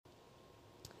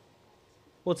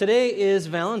Well, today is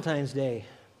Valentine's Day.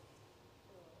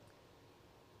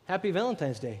 Happy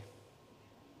Valentine's Day.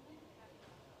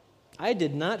 I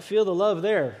did not feel the love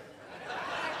there.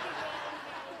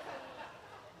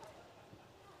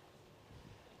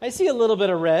 I see a little bit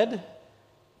of red.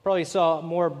 Probably saw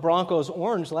more Broncos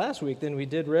orange last week than we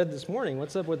did red this morning.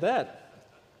 What's up with that?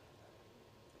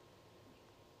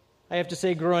 I have to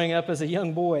say, growing up as a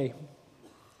young boy,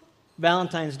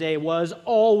 Valentine's Day was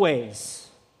always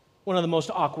one of the most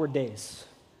awkward days.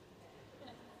 I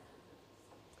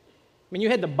mean, you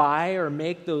had to buy or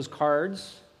make those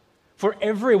cards for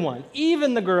everyone,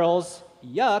 even the girls.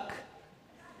 Yuck.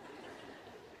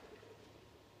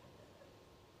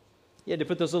 You had to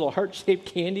put those little heart-shaped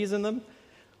candies in them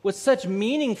with such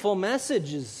meaningful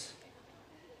messages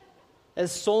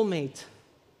as soulmate,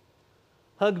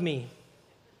 hug me,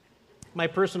 my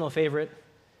personal favorite,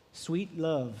 sweet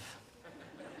love.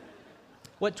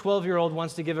 What 12-year-old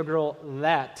wants to give a girl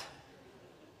that?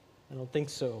 I don't think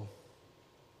so.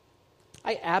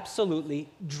 I absolutely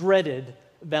dreaded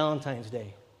Valentine's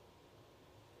Day.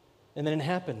 And then it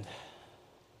happened.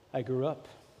 I grew up.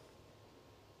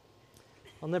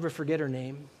 I'll never forget her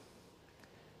name.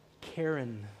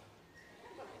 Karen.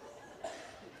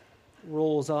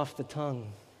 Rolls off the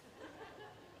tongue.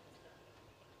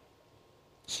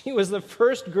 She was the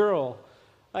first girl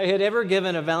I had ever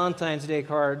given a Valentine's Day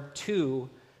card to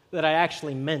that I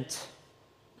actually meant.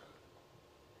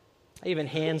 I even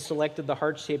hand-selected the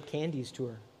heart-shaped candies to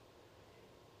her.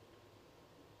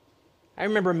 I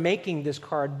remember making this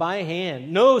card by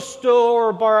hand. No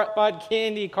store-bought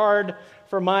candy card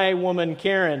for my woman,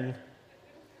 Karen.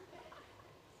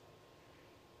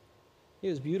 It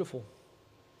was beautiful.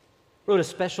 Wrote a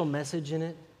special message in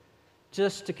it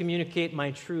just to communicate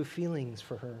my true feelings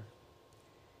for her.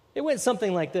 It went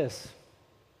something like this.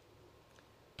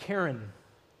 Karen,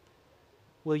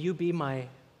 will you be my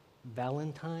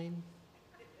Valentine?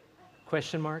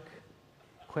 Question mark,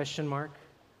 question mark,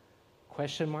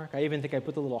 question mark. I even think I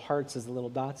put the little hearts as the little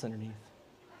dots underneath.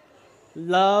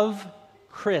 Love,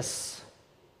 Chris.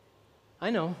 I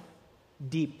know,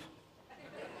 deep.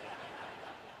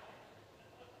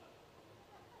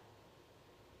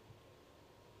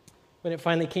 When it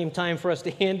finally came time for us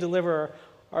to hand deliver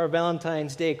our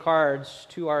Valentine's Day cards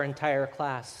to our entire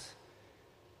class,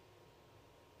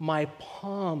 my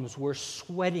palms were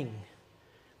sweating.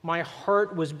 My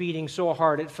heart was beating so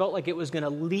hard, it felt like it was going to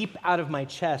leap out of my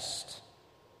chest.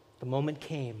 The moment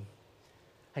came.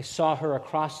 I saw her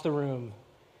across the room,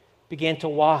 began to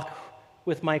walk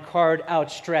with my card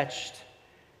outstretched.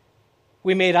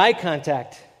 We made eye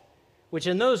contact, which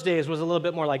in those days was a little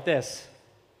bit more like this.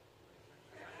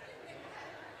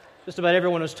 Just about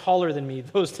everyone was taller than me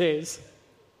those days.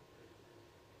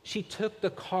 She took the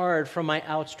card from my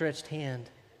outstretched hand.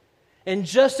 And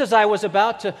just as I was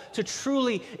about to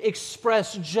truly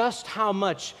express just how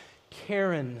much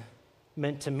Karen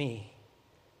meant to me,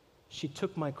 she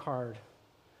took my card,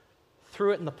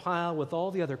 threw it in the pile with all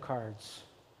the other cards,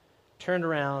 turned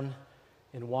around,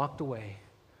 and walked away,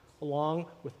 along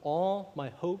with all my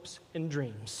hopes and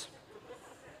dreams.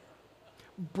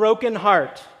 Broken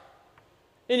heart.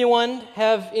 Anyone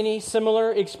have any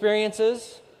similar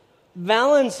experiences?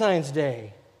 Valentine's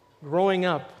Day, growing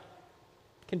up,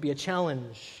 can be a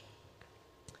challenge.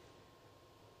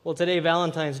 Well, today,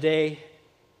 Valentine's Day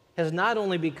has not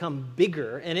only become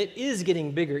bigger, and it is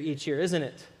getting bigger each year, isn't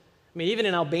it? I mean, even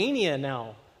in Albania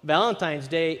now, Valentine's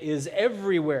Day is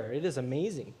everywhere. It is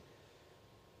amazing.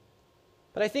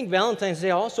 But I think Valentine's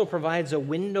Day also provides a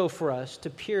window for us to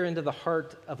peer into the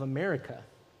heart of America.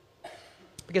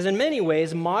 Because in many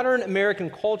ways, modern American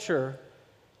culture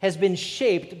has been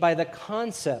shaped by the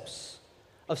concepts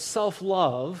of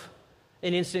self-love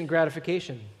and instant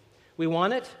gratification. We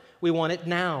want it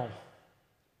now.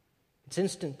 It's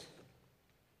instant.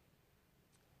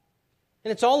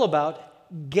 And it's all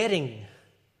about getting,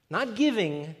 not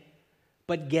giving,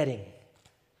 but getting.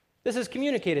 This is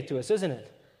communicated to us, isn't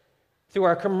it? Through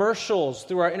our commercials,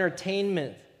 through our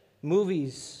entertainment,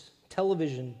 movies,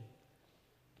 television,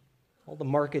 all the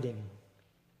marketing.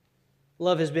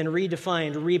 Love has been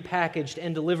redefined, repackaged,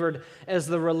 and delivered as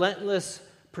the relentless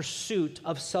pursuit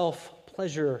of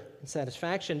self-pleasure and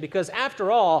satisfaction, because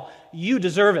after all, you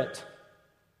deserve it.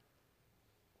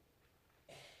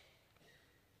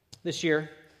 This year,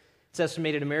 it's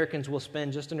estimated Americans will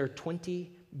spend just under $20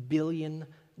 billion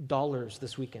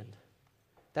this weekend.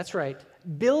 That's right,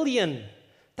 billion.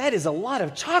 That is a lot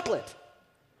of chocolate.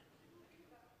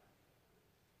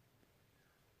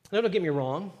 Now, don't get me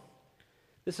wrong.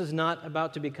 This is not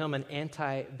about to become an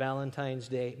anti-Valentine's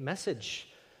Day message.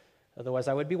 Otherwise,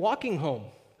 I would be walking home.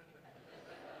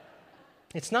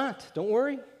 It's not. Don't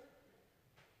worry.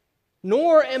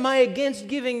 Nor am I against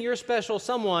giving your special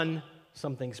someone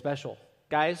something special.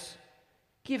 Guys,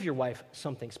 give your wife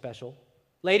something special.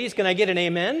 Ladies, can I get an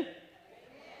amen?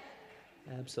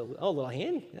 Amen. Absolutely. Oh, a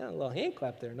little hand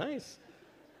clap there. Nice.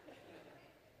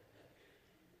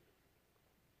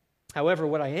 However,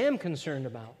 what I am concerned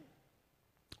about,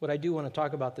 what I do want to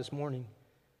talk about this morning,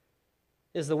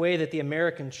 is the way that the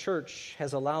American church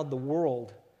has allowed the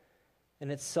world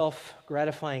and its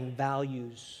self-gratifying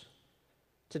values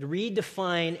to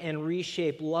redefine and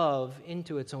reshape love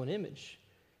into its own image.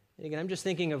 And again, I'm just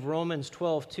thinking of Romans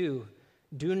 12:2.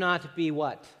 Do not be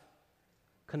what?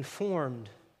 Conformed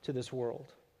to this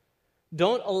world.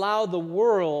 Don't allow the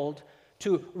world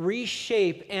to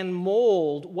reshape and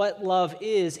mold what love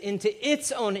is into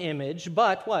its own image,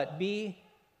 but what? Be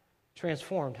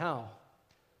transformed. How?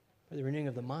 By the renewing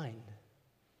of the mind.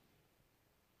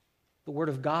 The Word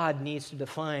of God needs to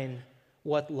define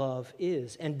what love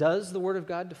is. And does the Word of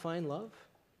God define love?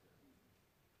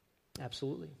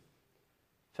 Absolutely.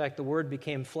 In fact, the Word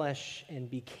became flesh and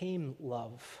became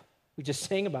love. We just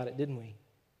sang about it, didn't we?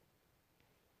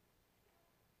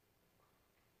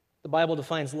 The Bible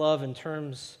defines love in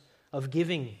terms of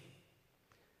giving. Do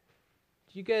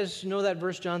you guys know that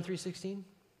verse, John 3:16?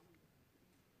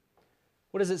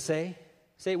 What does it say?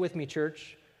 Say it with me,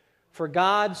 church. For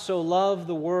God so loved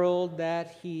the world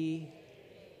that He...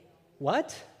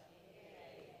 What?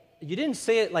 You didn't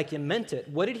say it like you meant it.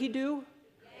 What did He do?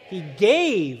 He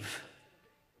gave.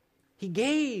 He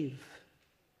gave.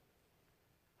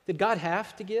 Did God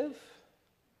have to give?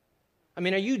 I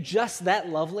mean, are you just that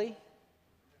lovely?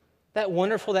 That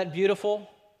wonderful, that beautiful,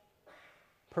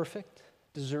 perfect,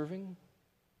 deserving?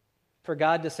 For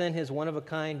God to send His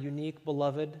one-of-a-kind, unique,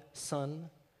 beloved Son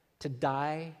to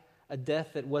die a death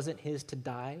that wasn't His to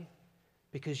die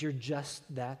because you're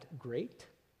just that great?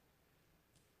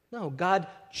 No, God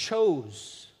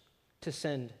chose to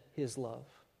send His love.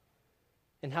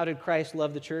 And how did Christ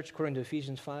love the church according to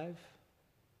Ephesians 5?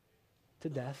 To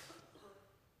death.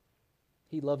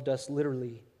 He loved us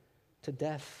literally to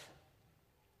death.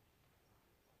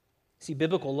 See,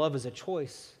 biblical love is a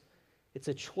choice. It's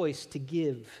a choice to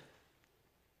give.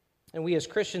 And we as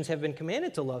Christians have been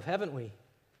commanded to love, haven't we?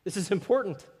 This is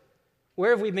important. Where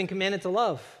have we been commanded to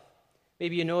love?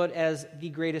 Maybe you know it as the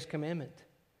greatest commandment.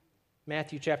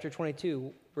 Matthew chapter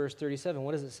 22, verse 37.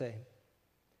 What does it say?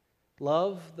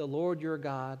 Love the Lord your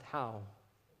God, how?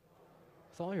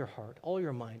 With all your heart, all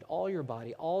your mind, all your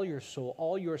body, all your soul,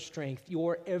 all your strength,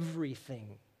 your everything.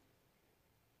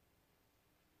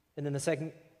 And then the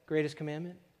second greatest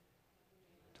commandment?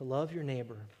 To love your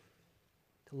neighbor.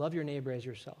 To love your neighbor as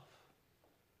yourself.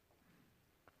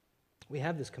 We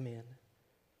have this command.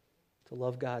 To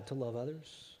love God, to love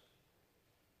others.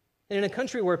 And in a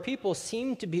country where people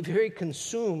seem to be very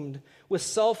consumed with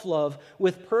self-love,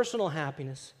 with personal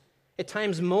happiness, at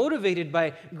times motivated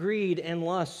by greed and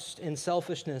lust and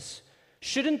selfishness,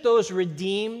 shouldn't those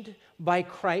redeemed by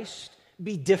Christ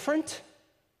be different?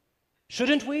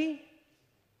 Shouldn't we?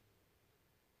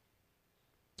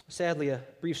 Sadly, a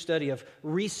brief study of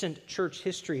recent church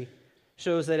history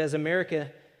shows that as America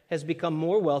has become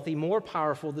more wealthy, more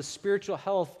powerful, the spiritual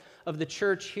health of the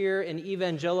church here in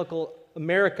evangelical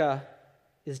America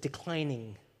is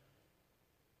declining.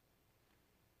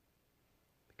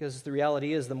 Because the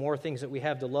reality is, the more things that we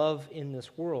have to love in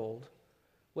this world,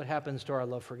 what happens to our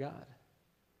love for God?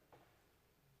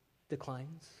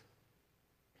 Declines.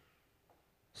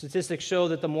 Statistics show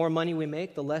that the more money we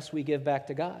make, the less we give back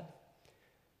to God.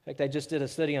 In fact, I just did a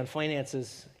study on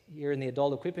finances here in the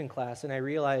adult equipping class, and I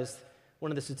realized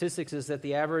one of the statistics is that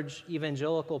the average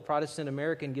evangelical Protestant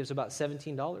American gives about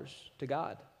 $17 to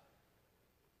God.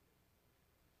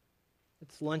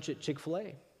 It's lunch at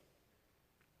Chick-fil-A.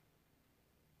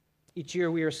 Each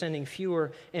year we are sending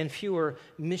fewer and fewer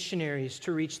missionaries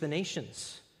to reach the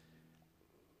nations.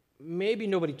 Maybe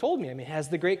nobody told me. I mean, has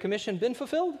the Great Commission been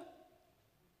fulfilled?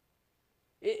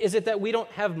 Is it that we don't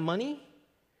have money?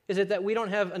 Is it that we don't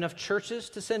have enough churches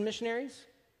to send missionaries?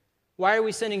 Why are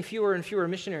we sending fewer and fewer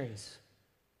missionaries?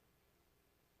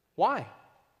 Why?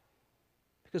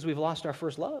 Because we've lost our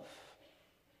first love.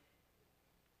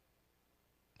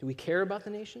 Do we care about the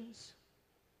nations?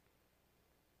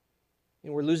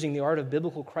 And we're losing the art of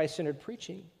biblical Christ-centered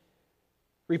preaching,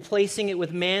 replacing it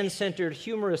with man-centered,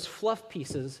 humorous fluff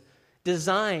pieces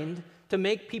designed to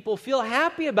make people feel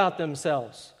happy about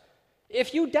themselves.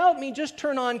 If you doubt me, just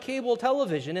turn on cable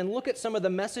television and look at some of the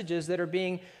messages that are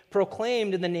being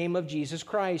proclaimed in the name of Jesus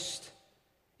Christ.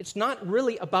 It's not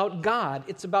really about God.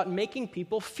 It's about making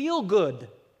people feel good.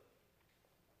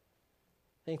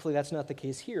 Thankfully, that's not the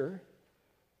case here.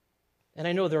 And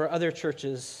I know there are other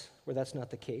churches where that's not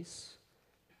the case.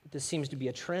 But this seems to be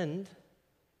a trend.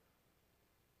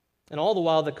 And all the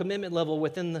while, the commitment level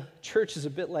within the church is a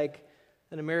bit like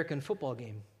an American football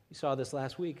game. You saw this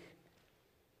last week.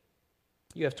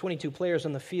 You have 22 players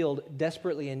on the field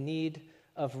desperately in need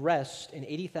of rest, and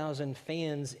 80,000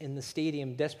 fans in the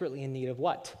stadium desperately in need of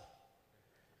what?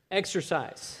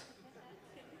 Exercise.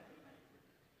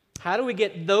 How do we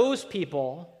get those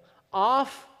people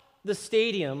off the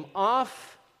stadium,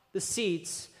 off the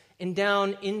seats, and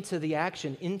down into the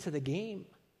action, into the game?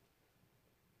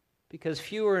 Because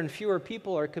fewer and fewer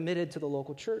people are committed to the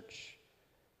local church,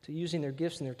 to using their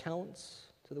gifts and their talents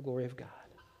to the glory of God.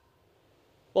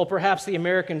 Well, perhaps the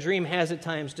American dream has at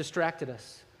times distracted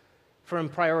us from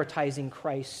prioritizing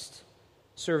Christ,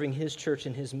 serving His church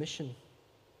and His mission.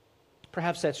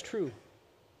 Perhaps that's true.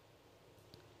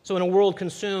 So in a world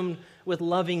consumed with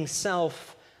loving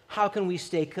self, how can we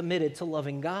stay committed to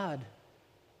loving God?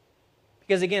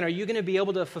 Because again, are you going to be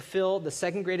able to fulfill the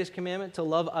second greatest commandment, to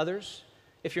love others,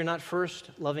 if you're not first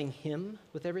loving Him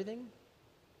with everything?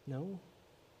 No.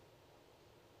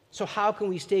 So how can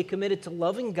we stay committed to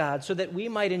loving God so that we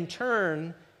might in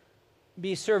turn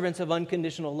be servants of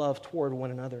unconditional love toward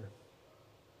one another?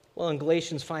 Well, in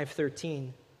Galatians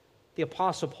 5:13, the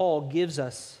Apostle Paul gives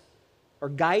us or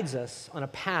guides us on a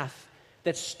path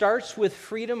that starts with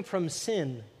freedom from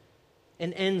sin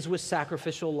and ends with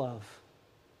sacrificial love.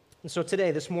 And so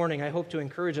today, this morning, I hope to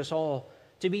encourage us all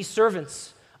to be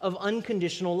servants of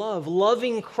unconditional love,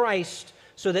 loving Christ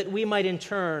so that we might in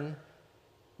turn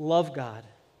love God,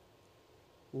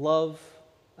 love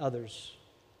others,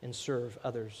 and serve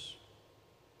others.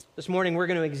 This morning, we're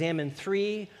going to examine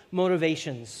three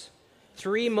motivations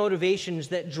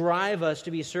that drive us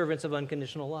to be servants of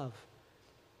unconditional love.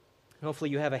 And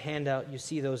hopefully you have a handout. You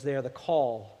see those there, the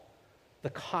call, the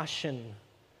caution,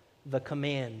 the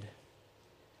command.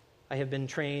 I have been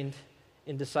trained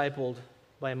and discipled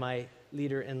by my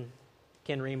leader in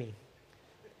Ken Ramey.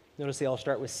 Notice they all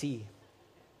start with C.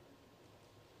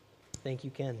 Thank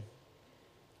you, Ken.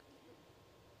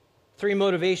 Three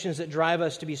motivations that drive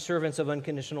us to be servants of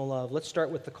unconditional love. Let's start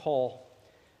with the call.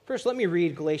 First, let me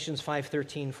read Galatians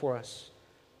 5:13 for us.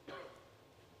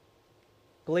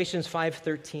 Galatians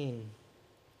 5:13.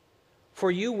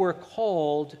 For you were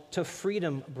called to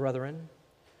freedom, brethren.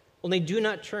 Only do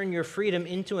not turn your freedom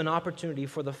into an opportunity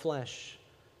for the flesh,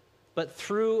 but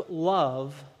through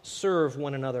love serve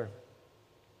one another.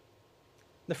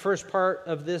 The first part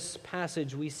of this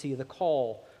passage we see the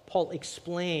call. Paul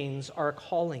explains our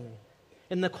calling.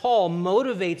 And the call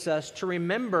motivates us to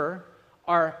remember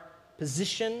our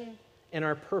position and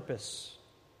our purpose.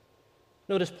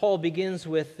 Notice Paul begins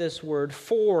with this word,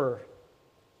 for.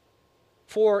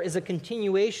 For is a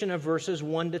continuation of verses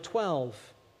 1 to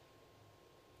 12.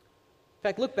 In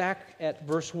fact, look back at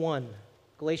verse 1,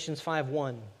 Galatians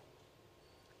 5:1.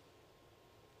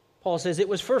 Paul says, "It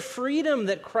was for freedom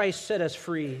that Christ set us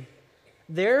free.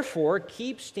 Therefore,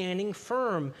 keep standing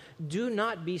firm. Do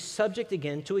not be subject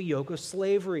again to a yoke of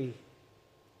slavery."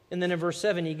 And then in verse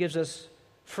 7, he gives us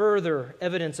further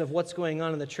evidence of what's going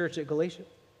on in the church at Galatia.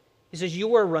 He says,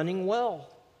 "You are running well.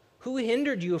 Who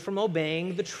hindered you from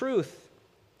obeying the truth?"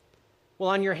 Well,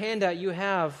 on your handout, you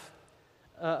have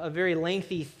a very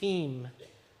lengthy theme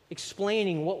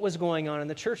explaining what was going on in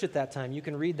the church at that time. You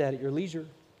can read that at your leisure.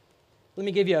 Let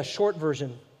me give you a short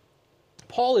version.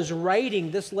 Paul is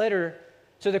writing this letter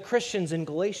to the Christians in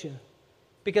Galatia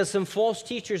because some false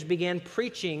teachers began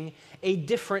preaching a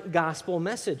different gospel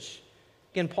message.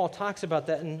 Again, Paul talks about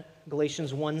that in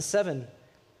Galatians 1:7.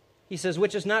 He says,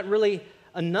 "Which is not really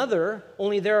another,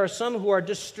 only there are some who are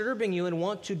disturbing you and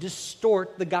want to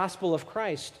distort the gospel of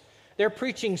Christ." They're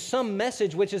preaching some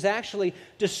message which is actually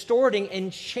distorting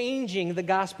and changing the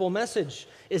gospel message.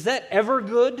 Is that ever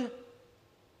good?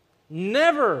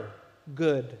 Never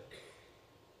good.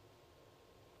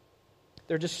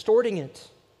 They're distorting it.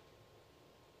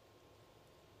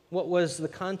 What was the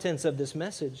contents of this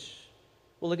message?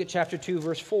 Well, look at chapter 2,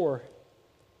 verse 4.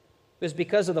 It was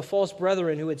because of the false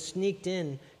brethren who had sneaked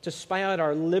in to spy out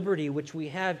our liberty, which we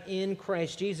have in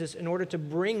Christ Jesus, in order to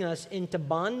bring us into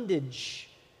bondage.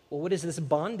 Well, what is this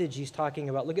bondage he's talking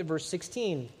about? Look at verse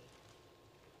 16.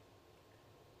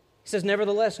 He says,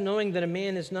 "Nevertheless, knowing that a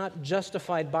man is not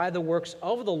justified by the works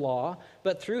of the law,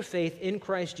 but through faith in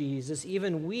Christ Jesus,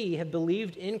 even we have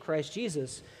believed in Christ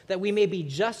Jesus, that we may be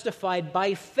justified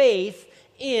by faith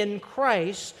in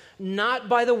Christ, not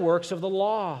by the works of the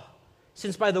law.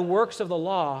 Since by the works of the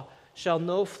law shall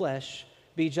no flesh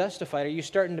be justified." Are you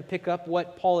starting to pick up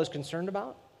what Paul is concerned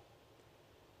about?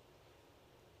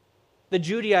 The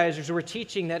Judaizers were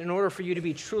teaching that in order for you to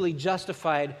be truly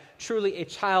justified, truly a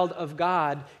child of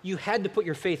God, you had to put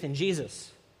your faith in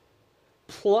Jesus.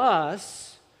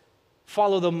 Plus,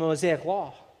 follow the Mosaic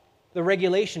law, the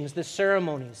regulations, the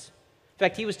ceremonies. In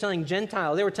fact, they were telling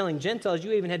Gentiles,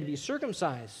 you even had to be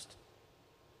circumcised.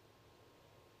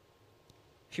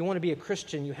 If you want to be a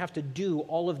Christian, you have to do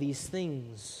all of these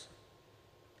things.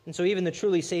 And so even the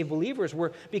truly saved believers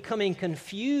were becoming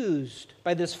confused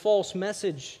by this false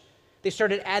message. They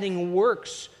started adding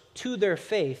works to their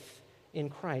faith in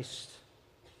Christ.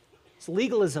 It's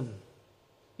legalism.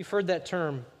 You've heard that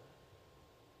term.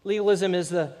 Legalism is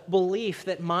the belief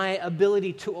that my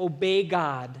ability to obey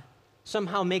God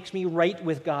somehow makes me right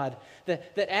with God.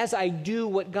 That as I do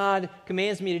what God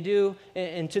commands me to do,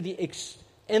 and to the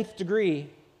nth degree,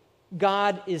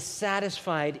 God is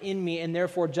satisfied in me and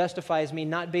therefore justifies me,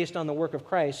 not based on the work of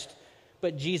Christ,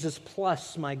 but Jesus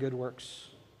plus my good works.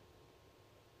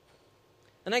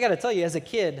 And I got to tell you, as a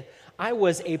kid, I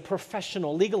was a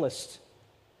professional legalist.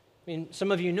 I mean,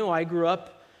 some of you know I grew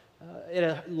up at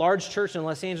a large church in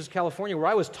Los Angeles, California, where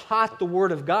I was taught the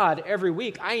Word of God every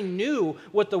week. I knew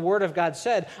what the Word of God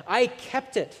said. I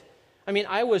kept it. I mean,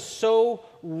 I was so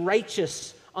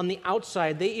righteous on the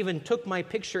outside. They even took my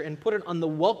picture and put it on the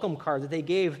welcome card that they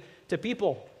gave to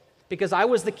people. Because I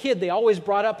was the kid they always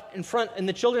brought up in front in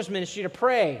the children's ministry to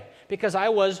pray, because I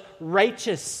was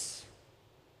righteous.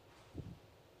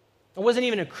 I wasn't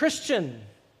even a Christian.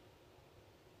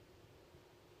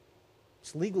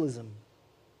 It's legalism.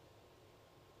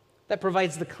 That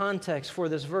provides the context for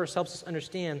this verse, helps us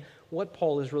understand what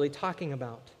Paul is really talking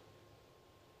about.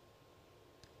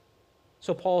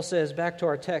 So Paul says, back to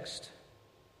our text,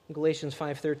 in Galatians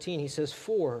 5:13, he says,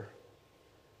 "For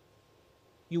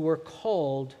you were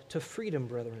called to freedom,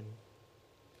 brethren."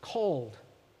 Called.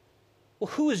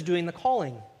 Well, who is doing the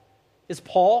calling? Is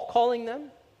Paul calling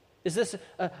them? Is this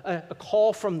a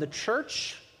call from the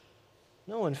church?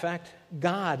 No, in fact,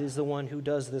 God is the one who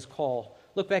does this call.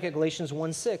 Look back at Galatians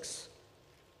 1:6.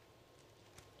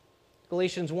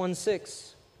 Galatians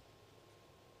 1:6.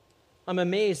 "I'm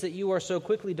amazed that you are so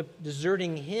quickly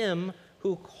deserting him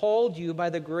who called you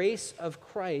by the grace of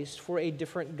Christ for a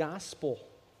different gospel."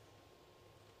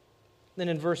 Then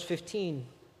in verse 15,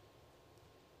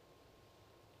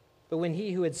 "But when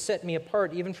he who had set me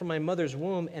apart even from my mother's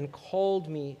womb and called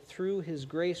me through his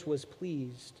grace was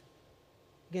pleased."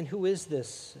 Again, who is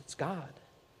this? It's God.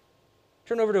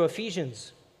 Turn over to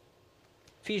Ephesians.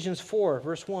 Ephesians 4,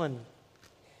 verse 1.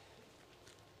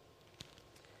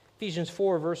 Ephesians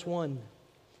 4, verse 1.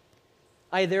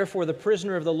 "I, therefore, the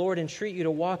prisoner of the Lord, entreat you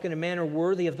to walk in a manner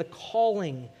worthy of the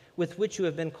calling with which you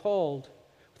have been called,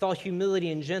 with all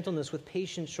humility and gentleness, with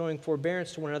patience, showing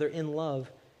forbearance to one another in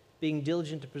love, being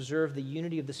diligent to preserve the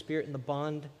unity of the Spirit in the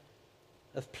bond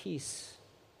of peace."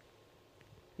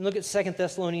 And look at 2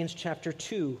 Thessalonians chapter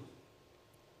 2.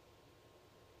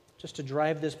 Just to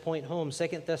drive this point home,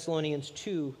 2 Thessalonians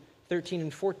 2, 13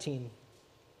 and 14.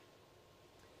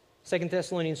 2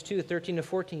 Thessalonians 2, 13 to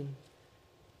 14.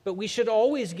 "But we should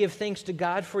always give thanks to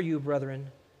God for you,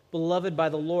 brethren, beloved by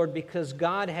the Lord, because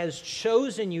God has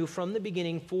chosen you from the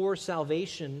beginning for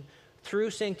salvation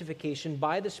through sanctification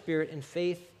by the Spirit and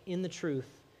faith in the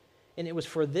truth. And it was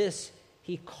for this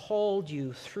he called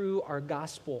you through our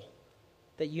gospel,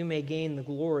 that you may gain the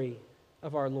glory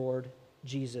of our Lord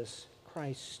Jesus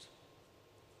Christ."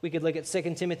 We could look at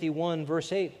 2 Timothy 1,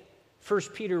 verse 8,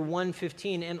 1 Peter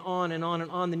 1:15, and on and on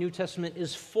and on. The New Testament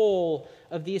is full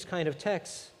of these kind of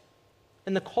texts.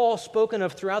 And the call spoken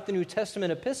of throughout the New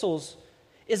Testament epistles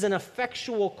is an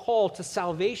effectual call to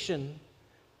salvation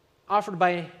offered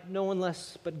by no one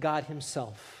less but God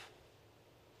himself.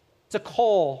 It's a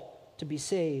call to be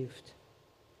saved.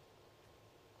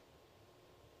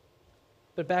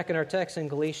 But back in our text in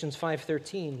Galatians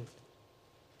 5:13,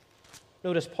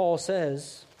 notice Paul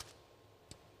says,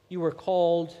 "You were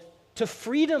called to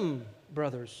freedom,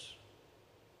 brothers."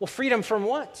 Well, freedom from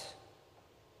what?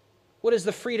 What is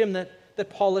the freedom that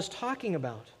Paul is talking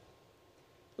about?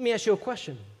 Let me ask you a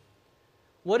question.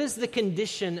 What is the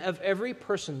condition of every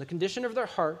person, the condition of their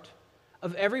heart,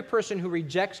 of every person who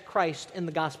rejects Christ and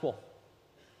the gospel?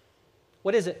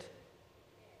 What is it?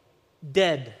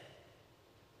 Dead.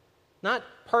 Not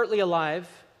partly alive,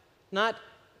 not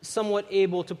somewhat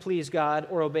able to please God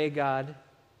or obey God.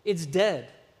 It's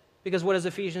dead. Because what does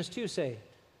Ephesians 2 say?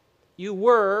 You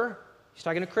were, he's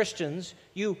talking to Christians,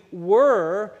 you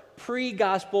were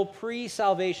pre-gospel,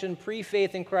 pre-salvation,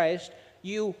 pre-faith in Christ.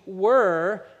 You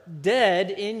were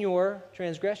dead in your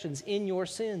transgressions, in your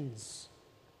sins.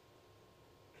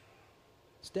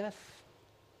 It's death.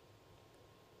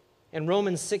 And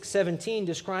Romans 6:17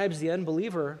 describes the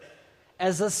unbeliever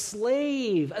as a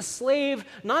slave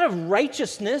not of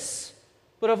righteousness,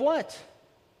 but of what?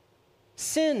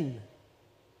 Sin.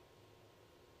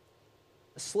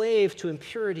 A slave to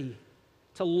impurity,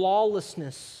 to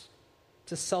lawlessness,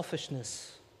 to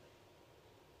selfishness.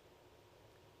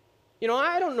 You know,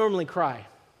 I don't normally cry.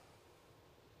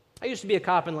 I used to be a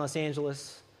cop in Los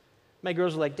Angeles. My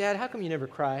girls were like, "Dad, how come you never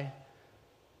cry?"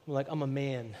 I'm like, "I'm a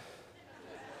man."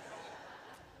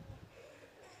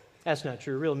 That's not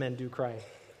true. Real men do cry at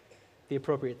the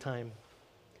appropriate time.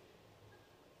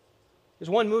 There's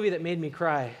one movie that made me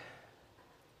cry.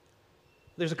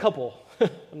 There's a couple. I'm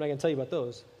not going to tell you about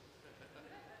those.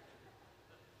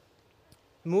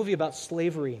 A movie about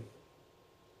slavery.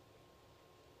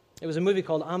 It was a movie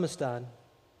called Amistad.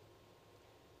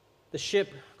 The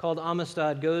ship called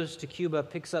Amistad goes to Cuba,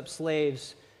 picks up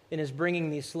slaves, and is bringing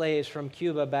these slaves from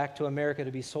Cuba back to America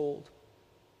to be sold.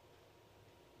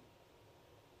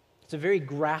 It's a very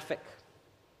graphic.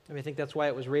 I think that's why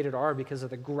it was rated R, because of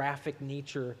the graphic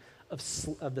nature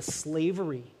of the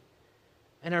slavery.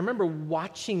 And I remember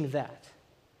watching that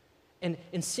and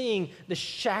seeing the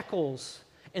shackles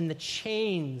and the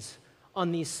chains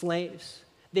on these slaves.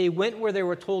 They went where they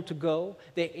were told to go.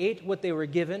 They ate what they were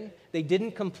given. They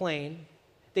didn't complain.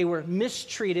 They were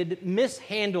mistreated,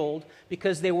 mishandled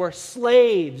because they were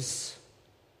slaves.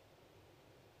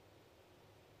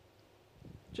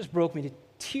 It just broke me to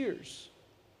tears,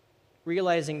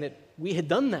 realizing that we had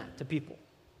done that to people.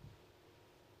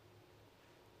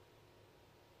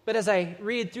 But as I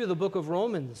read through the book of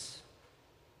Romans,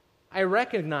 I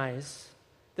recognize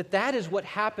that that is what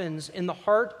happens in the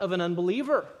heart of an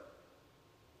unbeliever.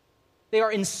 They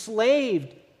are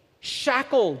enslaved,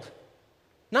 shackled,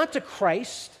 not to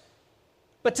Christ,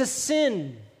 but to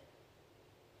sin,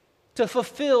 to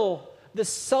fulfill the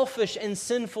selfish and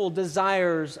sinful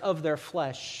desires of their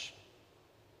flesh.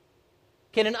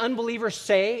 Can an unbeliever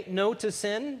say no to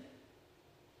sin?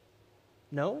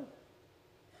 No.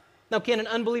 Now, can an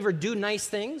unbeliever do nice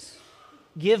things?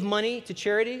 Give money to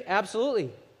charity?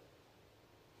 Absolutely.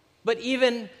 But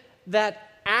even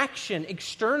that action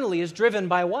externally is driven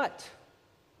by what?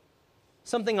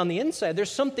 Something on the inside.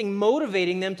 There's something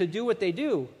motivating them to do what they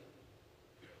do.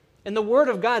 And the Word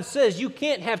of God says you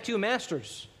can't have two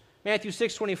masters. Matthew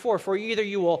 6:24, for either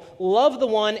you will love the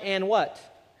one and what?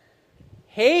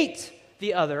 Hate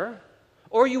the other,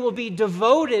 or you will be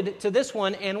devoted to this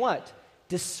one and what?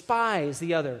 Despise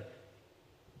the other.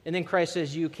 And then Christ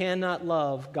says you cannot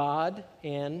love God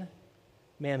and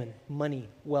mammon, money,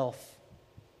 wealth.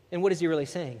 And what is he really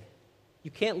saying? You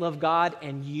can't love God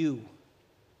and you.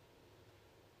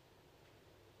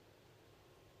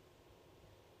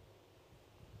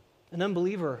 An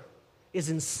unbeliever is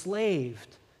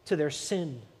enslaved to their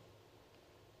sin.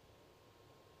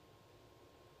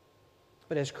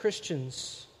 But as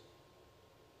Christians,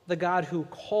 the God who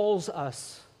calls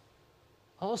us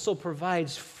also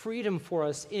provides freedom for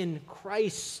us in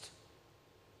Christ.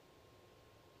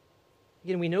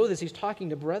 Again, we know this. He's talking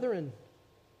to brethren.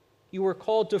 You were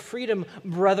called to freedom,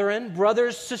 brethren,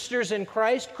 brothers, sisters in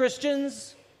Christ,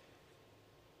 Christians.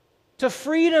 To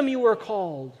freedom you were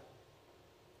called.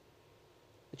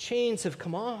 The chains have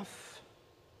come off.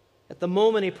 At the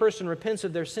moment a person repents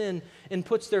of their sin and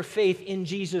puts their faith in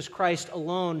Jesus Christ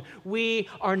alone, we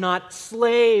are not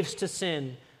slaves to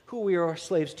sin. Who we are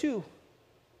slaves to?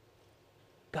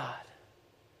 God.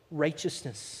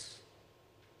 Righteousness.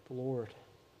 The Lord.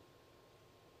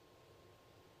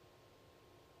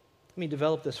 Let me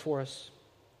develop this for us.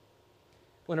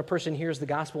 When a person hears the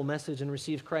gospel message and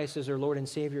receives Christ as their Lord and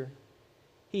Savior,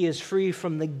 he is free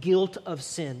from the guilt of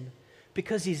sin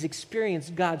because he's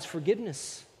experienced God's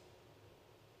forgiveness.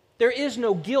 There is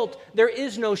no guilt. There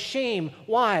is no shame.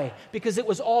 Why? Because it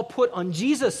was all put on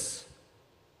Jesus.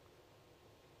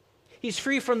 He's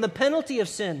free from the penalty of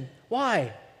sin.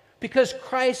 Why? Because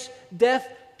Christ's death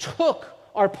took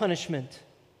our punishment,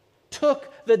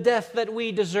 took the death that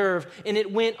we deserve, and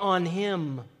it went on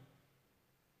him.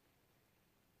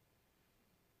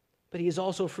 But he is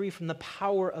also free from the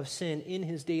power of sin in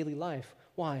his daily life.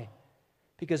 Why?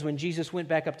 Because when Jesus went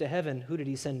back up to heaven, who did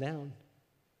he send down?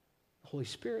 The Holy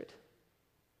Spirit.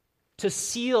 To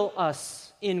seal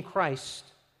us in Christ.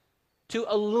 To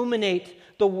illuminate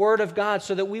the Word of God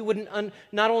so that we wouldn't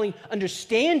not only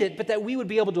understand it, but that we would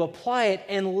be able to apply it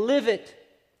and live it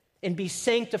and be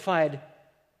sanctified.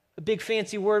 A big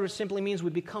fancy word which simply means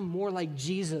we become more like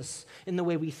Jesus in the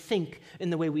way we think, in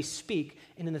the way we speak,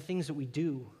 and in the things that we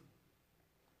do.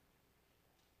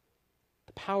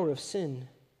 The power of sin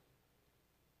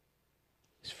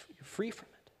is free from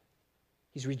it.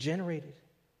 He's regenerated,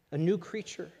 a new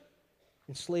creature,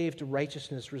 enslaved to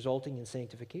righteousness resulting in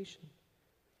sanctification.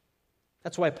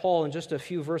 That's why Paul, in just a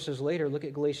few verses later, look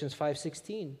at Galatians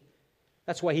 5:16.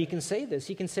 That's why he can say this.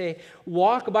 He can say,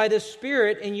 walk by the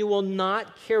Spirit and you will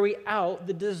not carry out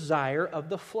the desire of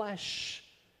the flesh.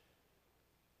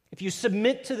 If you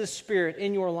submit to the Spirit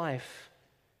in your life,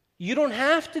 you don't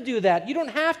have to do that. You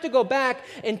don't have to go back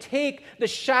and take the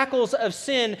shackles of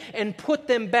sin and put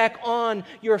them back on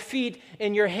your feet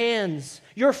and your hands.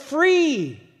 You're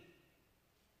free.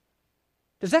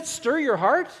 Does that stir your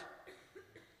heart?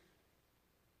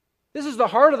 This is the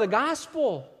heart of the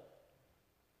gospel.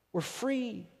 We're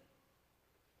free.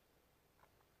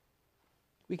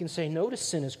 We can say no to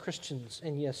sin as Christians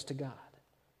and yes to God.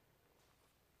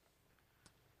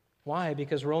 Why?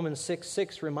 Because Romans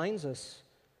 6:6 reminds us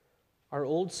our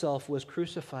old self was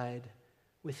crucified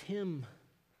with Him,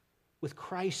 with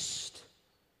Christ,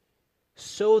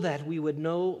 so that we would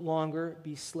no longer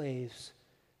be slaves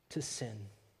to sin.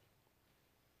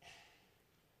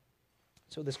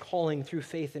 So this calling through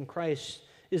faith in Christ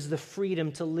is the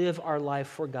freedom to live our life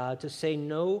for God, to say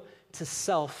no to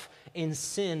self and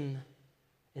sin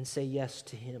and say yes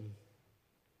to Him.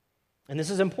 And this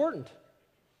is important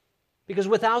because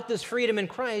without this freedom in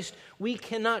Christ, we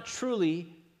cannot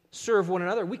truly serve one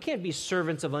another. We can't be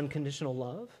servants of unconditional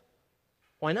love.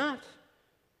 Why not?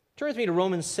 Turn with me to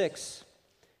Romans 6.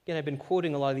 Again, I've been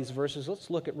quoting a lot of these verses. Let's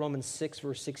look at Romans 6,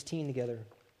 verse 16 together.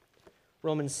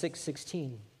 Romans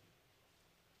 6:16.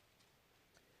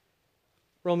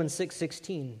 Romans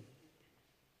 6:16.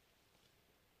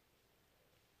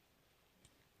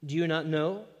 Do you not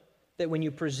know that when you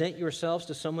present yourselves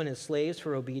to someone as slaves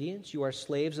for obedience, you are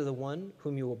slaves of the one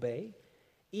whom you obey,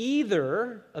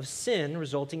 either of sin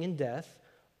resulting in death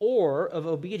or of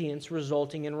obedience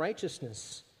resulting in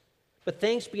righteousness? But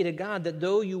thanks be to God that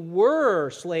though you were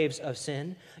slaves of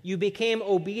sin, you became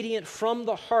obedient from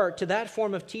the heart to that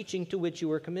form of teaching to which you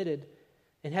were committed.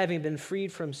 And having been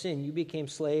freed from sin, you became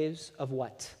slaves of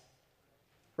what?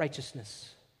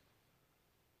 Righteousness.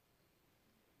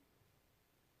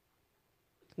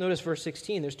 Notice verse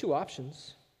 16, there's two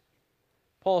options.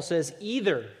 Paul says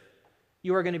either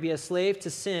you are going to be a slave to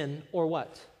sin or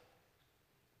what?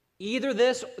 Either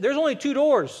this, there's only two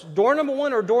doors, door number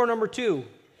one or door number two.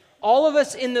 All of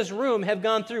us in this room have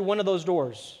gone through one of those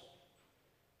doors.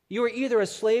 You are either a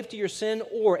slave to your sin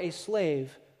or a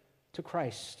slave to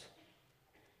Christ.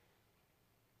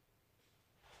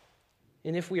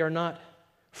 And if we are not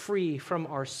free from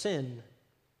our sin,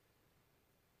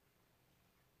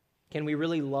 can we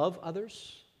really love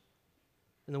others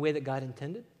in the way that God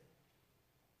intended?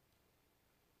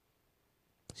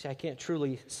 See, I can't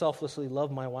truly selflessly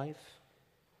love my wife,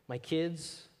 my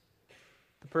kids,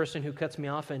 the person who cuts me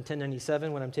off in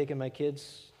 1097 when I'm taking my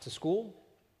kids to school.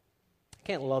 I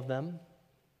can't love them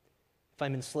if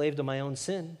I'm enslaved to my own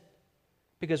sin.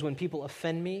 Because when people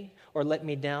offend me or let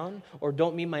me down or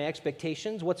don't meet my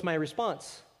expectations, what's my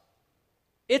response?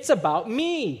 It's about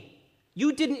me.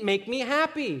 You didn't make me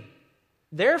happy.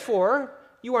 Therefore,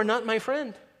 you are not my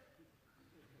friend.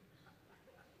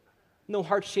 No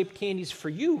heart-shaped candies for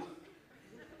you.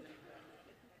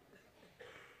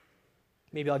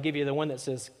 Maybe I'll give you the one that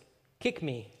says, kick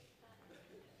me.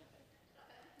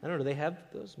 I don't know, do they have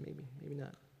those? Maybe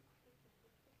not.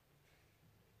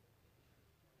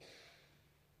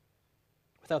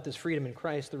 Without this freedom in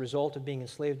Christ, the result of being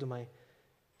enslaved to my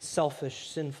selfish,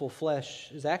 sinful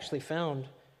flesh is actually found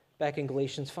back in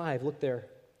Galatians 5. Look there.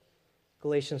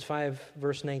 Galatians 5,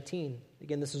 verse 19.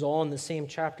 Again, this is all in the same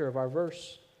chapter of our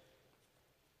verse.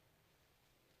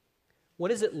 What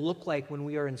does it look like when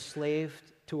we are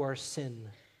enslaved to our sin?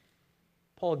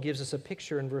 Paul gives us a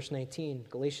picture in verse 19,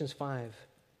 Galatians 5.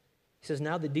 He says,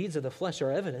 now the deeds of the flesh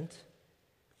are evident,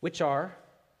 which are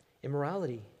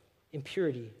immorality,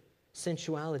 impurity,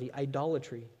 sensuality,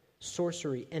 idolatry,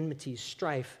 sorcery, enmity,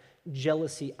 strife,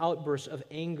 jealousy, outbursts of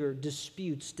anger,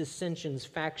 disputes, dissensions,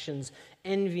 factions,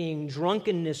 envying,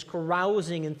 drunkenness,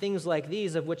 carousing, and things like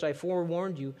these, of which I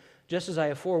forewarned you, just as I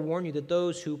have forewarned you, that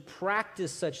those who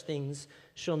practice such things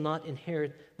shall not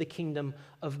inherit the kingdom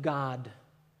of God.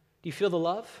 Do you feel the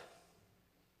love?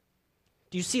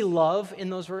 Do you see love in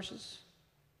those verses?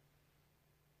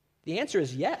 The answer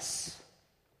is yes.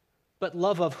 But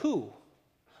love of who?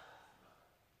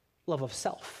 Love of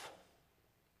self.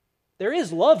 There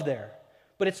is love there,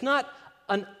 but it's not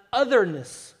an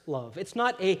otherness love. It's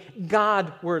not a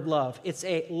Godward love. It's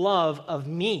a love of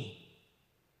me.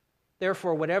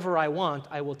 Therefore, whatever I want,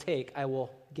 I will take, I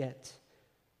will get,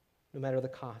 no matter the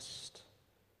cost.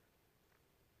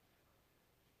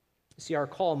 See, our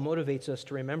call motivates us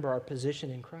to remember our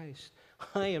position in Christ.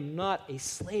 I am not a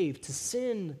slave to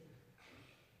sin.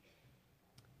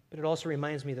 But it also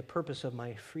reminds me of the purpose of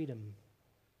my freedom.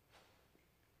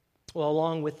 Well,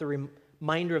 along with the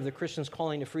reminder of the Christian's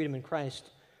calling to freedom in Christ,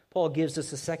 Paul gives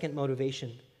us a second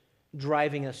motivation,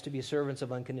 driving us to be servants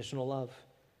of unconditional love.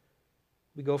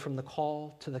 We go from the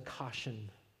call to the caution.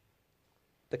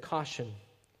 The caution.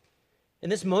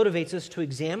 And this motivates us to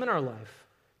examine our life,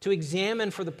 to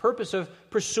examine for the purpose of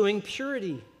pursuing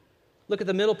purity. Look at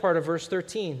the middle part of verse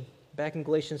 13, back in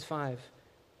Galatians 5.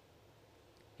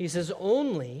 He says,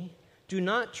 only do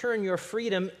not turn your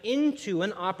freedom into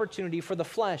an opportunity for the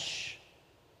flesh.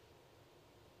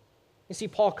 You see,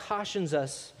 Paul cautions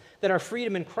us that our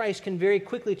freedom in Christ can very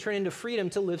quickly turn into freedom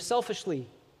to live selfishly.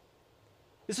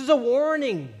 This is a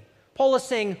warning. Paul is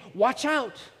saying, watch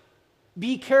out.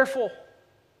 Be careful.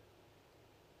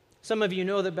 Some of you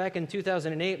know that back in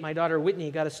 2008, my daughter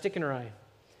Whitney got a stick in her eye.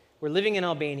 We're living in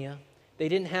Albania. They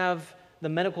didn't have the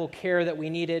medical care that we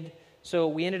needed, so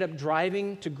we ended up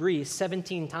driving to Greece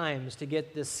 17 times to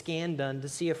get this scan done to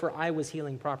see if her eye was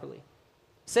healing properly.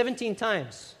 17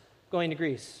 times going to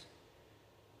Greece.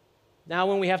 Now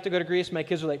when we have to go to Greece, my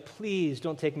kids are like, please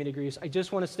don't take me to Greece. I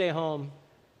just want to stay home.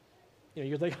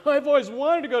 You're like, I've always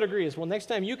wanted to go to Greece. Well, next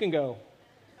time you can go.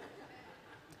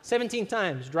 17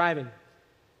 times driving,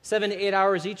 7 to 8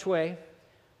 hours each way.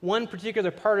 One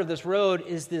particular part of this road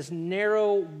is this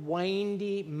narrow,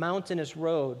 windy, mountainous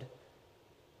road.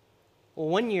 Well,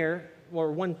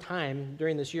 one time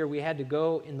during this year, we had to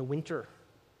go in the winter.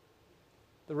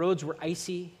 The roads were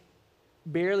icy,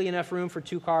 barely enough room for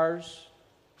 2 cars.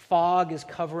 Fog is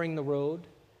covering the road.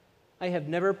 I have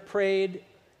never prayed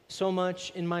so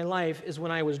much in my life as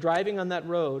when I was driving on that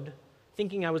road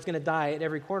thinking I was going to die at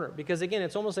every corner. Because again,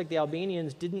 it's almost like the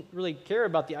Albanians didn't really care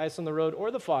about the ice on the road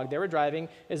or the fog. They were driving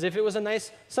as if it was a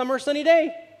nice summer sunny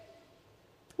day.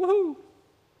 Woohoo!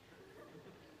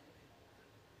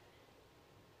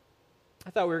 I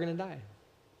thought we were going to die.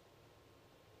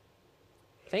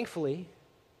 Thankfully,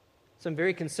 some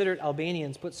very considerate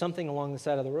Albanians put something along the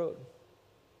side of the road.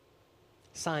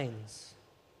 Signs.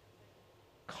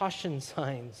 Caution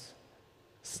signs.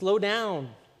 Slow down.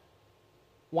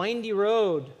 Windy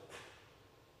road.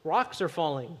 Rocks are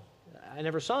falling. I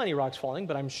never saw any rocks falling,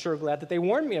 but I'm sure glad that they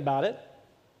warned me about it.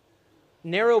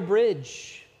 Narrow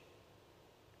bridge.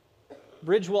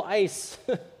 Bridge will ice.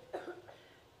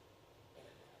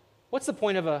 What's the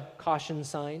point of a caution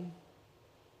sign?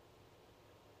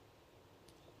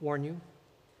 Warn you.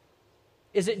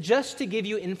 Is it just to give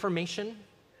you information?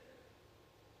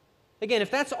 Again,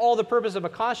 if that's all the purpose of a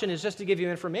caution is just to give you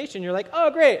information, you're like, oh,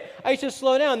 great, I should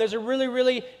slow down. There's a really,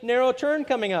 really narrow turn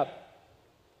coming up.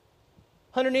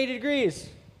 180 degrees.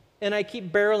 And I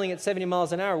keep barreling at 70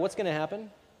 miles an hour. What's going to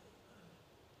happen?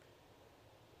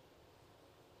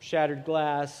 Shattered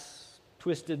glass,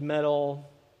 twisted metal,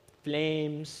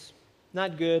 flames.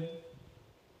 Not good.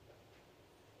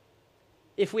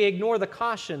 If we ignore the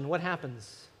caution, what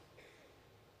happens?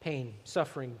 Pain,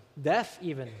 suffering, death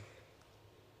even.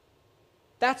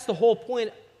 That's the whole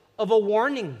point of a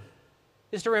warning,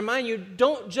 is to remind you,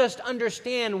 don't just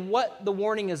understand what the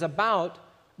warning is about,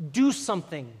 do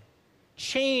something.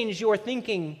 Change your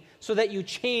thinking so that you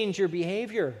change your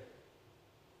behavior.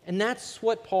 And that's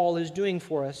what Paul is doing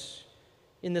for us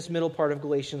in this middle part of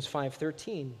Galatians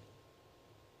 5:13.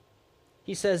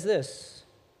 He says this,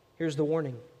 here's the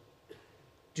warning.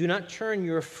 Do not turn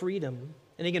your freedom,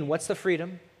 and again, what's the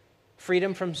freedom?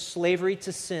 Freedom from slavery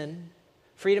to sin,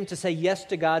 freedom to say yes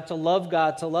to God, to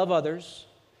love others.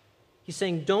 He's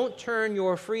saying, don't turn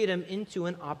your freedom into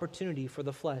an opportunity for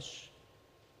the flesh.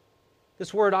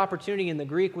 This word opportunity in the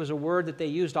Greek was a word that they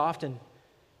used often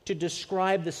to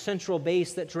describe the central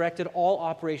base that directed all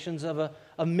operations of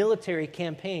a military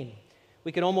campaign.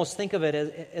 We could almost think of it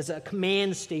as a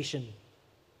command station.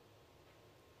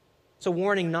 It's a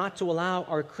warning not to allow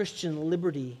our Christian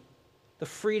liberty, the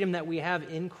freedom that we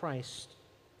have in Christ,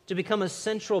 to become a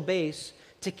central base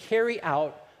to carry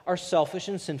out our selfish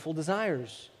and sinful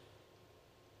desires.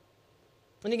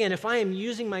 And again, if I am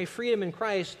using my freedom in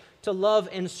Christ to love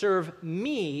and serve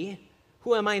me,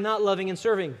 who am I not loving and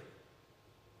serving?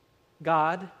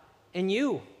 God and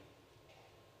you.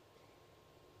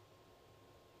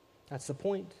 That's the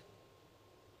point.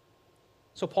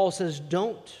 So Paul says,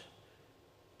 don't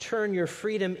turn your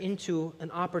freedom into an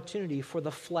opportunity for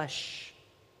the flesh.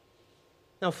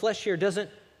 Now, flesh here doesn't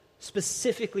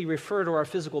specifically refer to our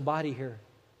physical body here.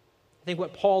 I think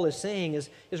what Paul is saying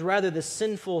is rather the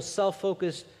sinful,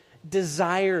 self-focused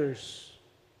desires.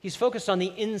 He's focused on the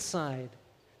inside.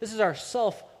 This is our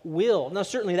self-will. Now,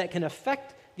 certainly that can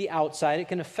affect the outside. It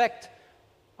can affect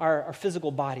our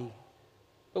physical body.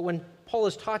 But when Paul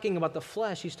is talking about the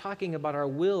flesh, he's talking about our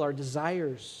will, our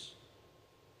desires.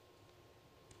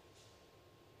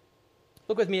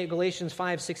 Look with me at Galatians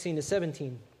 5:16 to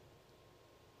 17.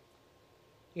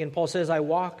 Again, Paul says,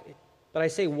 but I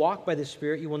say walk by the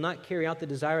Spirit, you will not carry out the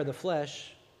desire of the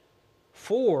flesh,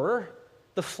 for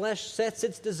the flesh sets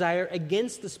its desire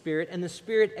against the Spirit, and the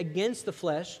Spirit against the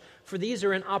flesh, for these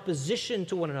are in opposition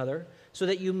to one another, so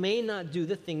that you may not do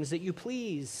the things that you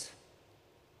please.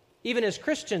 Even as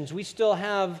Christians, we still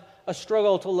have a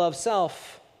struggle to love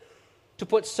self, to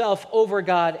put self over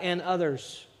God and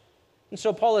others. And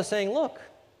so Paul is saying, look,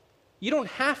 you don't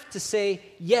have to say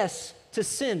yes to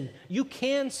sin. You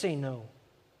can say no.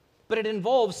 But it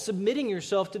involves submitting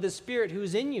yourself to the Spirit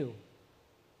who's in you.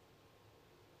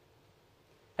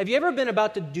 Have you ever been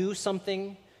about to do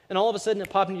something and all of a sudden it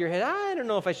popped into your head, I don't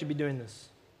know if I should be doing this?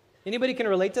 Anybody can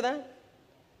relate to that?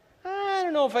 I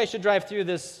don't know if I should drive through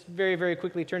this very, very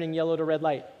quickly turning yellow to red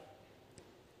light.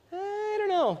 I don't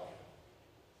know.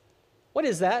 What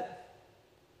is that?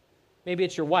 Maybe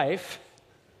it's your wife.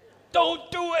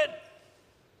 Don't do it!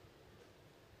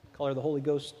 Call her the Holy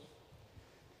Ghost.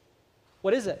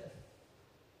 What is it?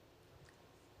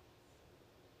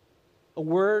 A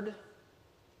word,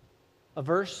 a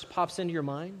verse pops into your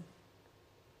mind,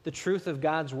 the truth of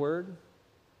God's word.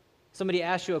 Somebody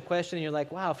asks you a question and you're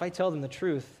like, wow, if I tell them the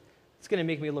truth, it's going to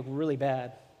make me look really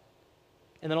bad.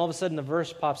 And then all of a sudden a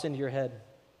verse pops into your head.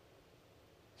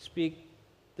 Speak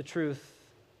the truth.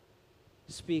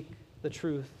 Speak the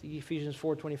truth. Ephesians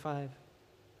 4:25.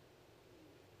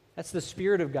 That's the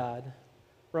Spirit of God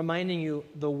reminding you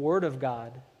the Word of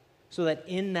God, so that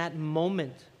in that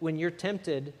moment when you're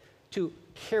tempted to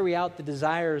carry out the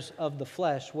desires of the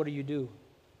flesh, what do?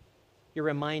 You're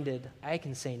reminded, I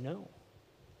can say no.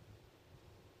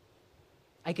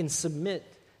 I can submit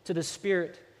to the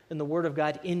Spirit and the Word of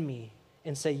God in me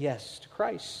and say yes to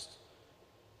Christ.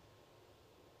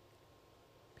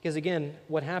 Because again,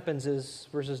 what happens is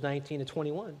verses 19 to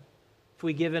 21. If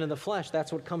we give in to the flesh,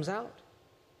 that's what comes out.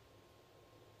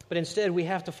 But instead, we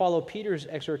have to follow Peter's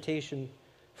exhortation,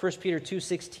 1 Peter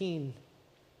 2:16.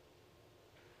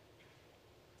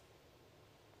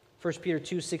 1 Peter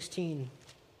 2:16. He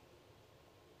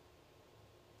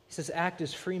says, act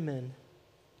as free men.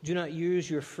 Do not use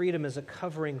your freedom as a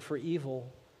covering for evil,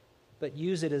 but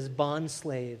use it as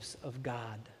bondslaves of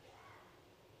God.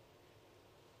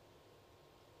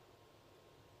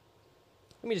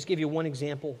 Let me just give you one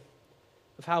example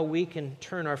of how we can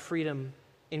turn our freedom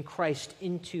in Christ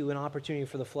into an opportunity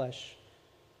for the flesh.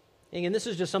 And again, this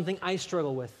is just something I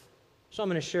struggle with, so I'm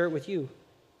going to share it with you.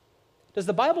 Does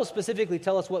the Bible specifically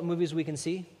tell us what movies we can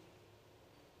see?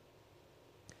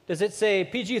 Does it say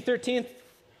PG-13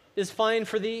 is fine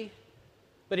for thee,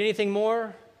 but anything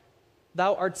more,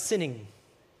 thou art sinning?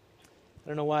 I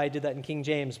don't know why I did that in King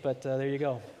James, but there you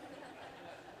go.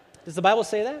 Does the Bible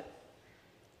say that?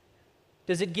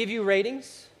 Does it give you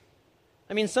ratings?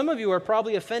 I mean, some of you are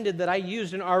probably offended that I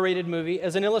used an R-rated movie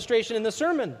as an illustration in the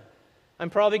sermon. I'm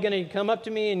probably going to come up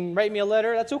to me and write me a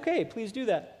letter. That's okay. Please do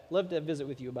that. Love to visit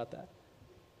with you about that.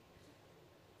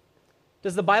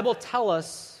 Does the Bible tell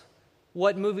us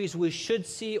what movies we should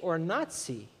see or not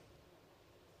see?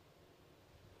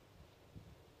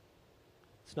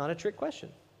 It's not a trick question,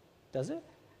 does it?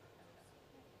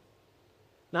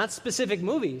 Not specific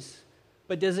movies,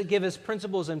 but does it give us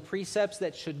principles and precepts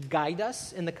that should guide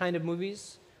us in the kind of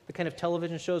movies, the kind of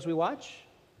television shows we watch?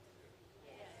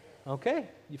 Okay,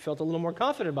 you felt a little more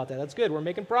confident about that. That's good. We're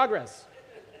making progress.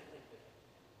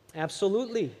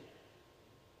 Absolutely.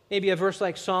 Maybe a verse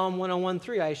like Psalm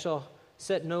 101:3, I shall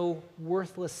set no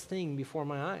worthless thing before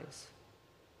my eyes.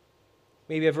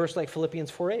 Maybe a verse like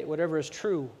Philippians 4:8, whatever is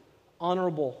true,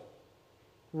 honorable,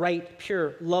 right,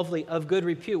 pure, lovely, of good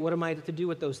repute. What am I to do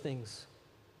with those things?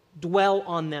 Dwell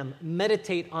on them,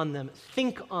 meditate on them,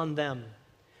 think on them,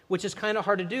 which is kind of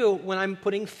hard to do when I'm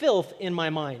putting filth in my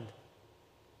mind.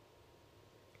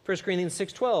 1 Corinthians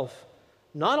 6:12,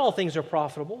 not all things are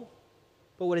profitable,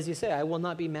 but what does he say? I will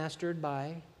not be mastered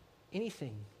by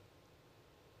anything.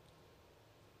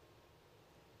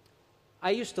 I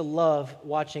used to love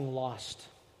watching Lost.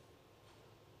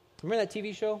 Remember that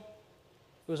TV show?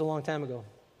 It was a long time ago.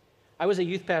 I was a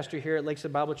youth pastor here at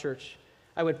Lakeside Bible Church.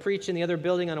 I would preach in the other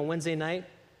building on a Wednesday night.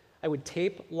 I would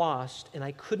tape Lost, and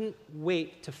I couldn't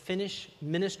wait to finish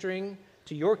ministering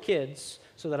to your kids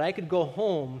so that I could go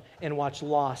home and watch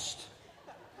Lost.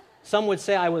 Some would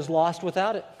say I was lost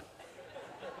without it.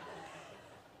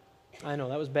 I know,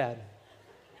 that was bad.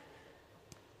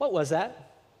 What was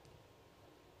that?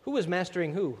 Who was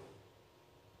mastering who?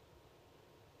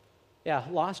 Yeah,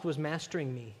 Lost was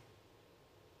mastering me.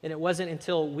 And it wasn't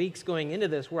until weeks going into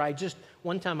this where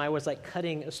one time I was like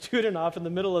cutting a student off in the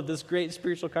middle of this great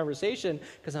spiritual conversation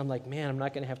because I'm like, man, I'm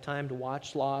not going to have time to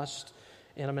watch Lost,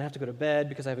 and I'm going to have to go to bed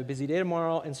because I have a busy day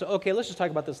tomorrow. And so, okay, let's just talk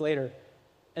about this later.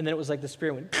 And then it was like the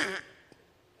Spirit went.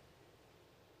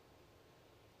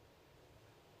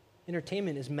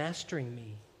 Entertainment is mastering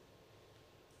me.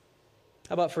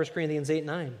 How about 1 Corinthians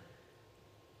 8:9?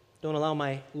 Don't allow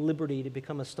my liberty to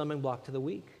become a stumbling block to the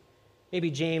weak.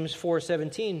 Maybe James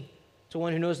 4:17. To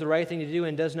one who knows the right thing to do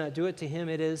and does not do it, to him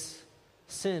it is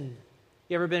sin.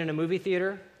 You ever been in a movie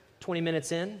theater, 20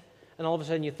 minutes in, and all of a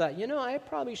sudden you thought, I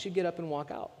probably should get up and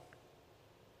walk out.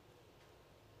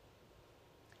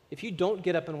 If you don't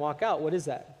get up and walk out, what is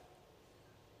that?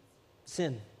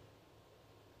 Sin.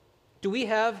 Do we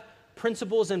have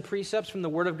principles and precepts from the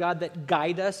Word of God that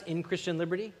guide us in Christian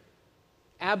liberty?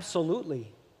 Absolutely.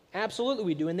 Absolutely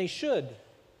we do, and they should.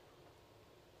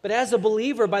 But as a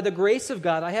believer, by the grace of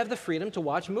God, I have the freedom to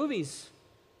watch movies.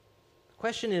 The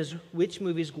question is, which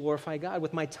movies glorify God?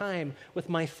 With my time, with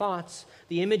my thoughts,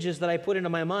 the images that I put into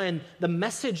my mind, the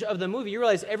message of the movie. You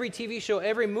realize every TV show,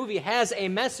 every movie has a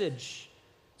message.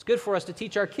 It's good for us to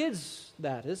teach our kids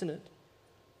that, isn't it?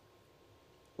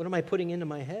 What am I putting into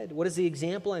my head? What is the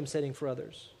example I'm setting for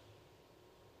others?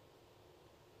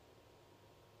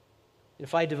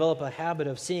 If I develop a habit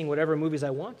of seeing whatever movies I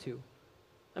want to,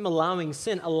 I'm allowing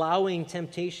sin, allowing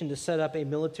temptation to set up a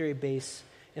military base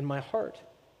in my heart.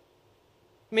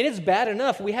 I mean, it's bad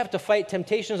enough we have to fight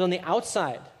temptations on the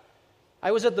outside.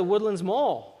 I was at the Woodlands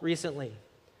Mall recently.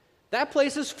 That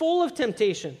place is full of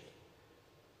temptation.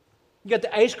 You got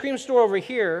the ice cream store over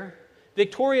here,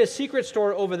 Victoria's Secret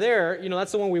store over there.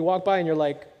 That's the one we walk by and you're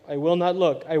like, I will not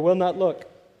look, I will not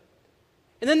look.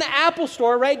 And then the Apple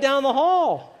store right down the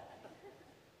hall.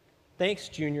 Thanks,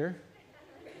 Junior.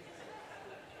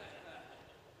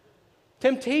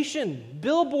 Temptation,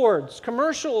 billboards,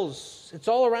 commercials, it's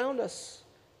all around us.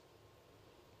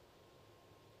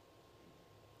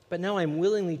 But now I'm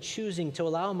willingly choosing to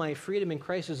allow my freedom in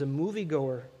Christ as a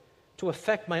moviegoer to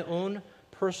affect my own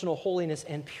personal holiness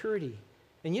and purity.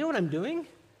 And you know what I'm doing?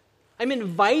 I'm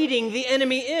inviting the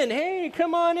enemy in. Hey,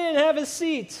 come on in, have a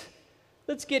seat.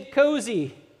 Let's get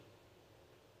cozy.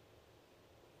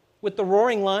 With the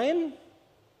roaring lion?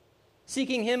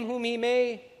 Seeking him whom he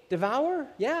may devour?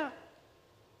 Yeah.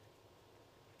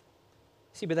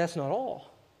 See, but that's not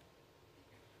all.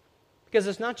 Because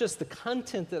it's not just the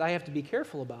content that I have to be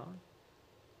careful about.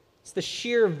 It's the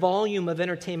sheer volume of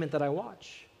entertainment that I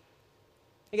watch.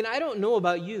 Again, I don't know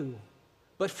about you,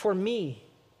 but for me,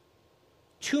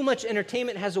 too much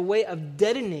entertainment has a way of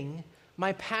deadening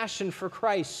my passion for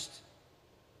Christ.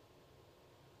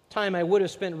 Time I would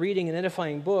have spent reading an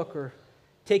edifying book or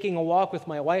taking a walk with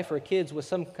my wife or kids with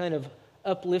some kind of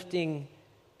uplifting,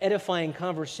 edifying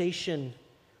conversation,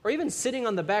 or even sitting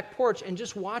on the back porch and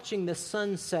just watching the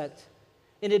sunset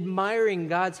and admiring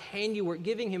God's handiwork,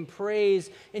 giving Him praise,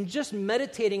 and just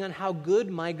meditating on how good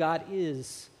my God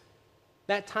is.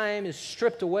 That time is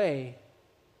stripped away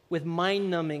with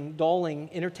mind-numbing, dulling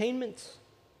entertainment.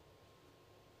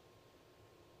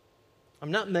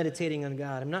 I'm not meditating on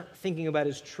God. I'm not thinking about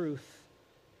His truth,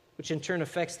 which in turn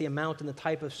affects the amount and the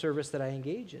type of service that I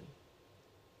engage in.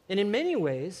 And in many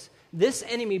ways, this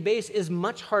enemy base is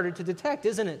much harder to detect,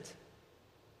 isn't it?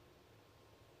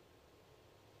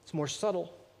 It's more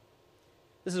subtle.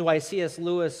 This is why C.S.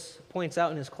 Lewis points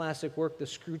out in his classic work, The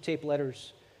Screwtape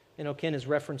Letters. I know Ken has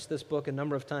referenced this book a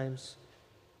number of times.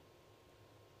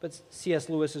 But C.S.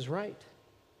 Lewis is right.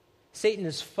 Satan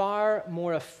is far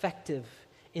more effective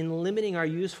in limiting our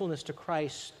usefulness to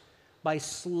Christ by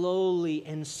slowly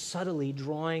and subtly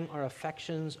drawing our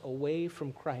affections away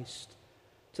from Christ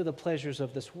to the pleasures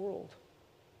of this world.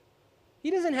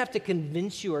 He doesn't have to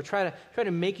convince you or try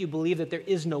to make you believe that there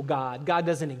is no God. God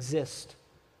doesn't exist.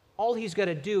 All He's got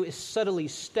to do is subtly,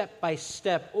 step by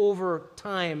step, over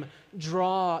time,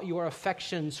 draw your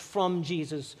affections from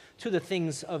Jesus to the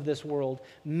things of this world,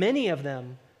 many of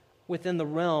them within the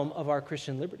realm of our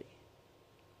Christian liberty.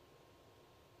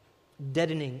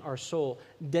 Deadening our soul,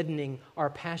 deadening our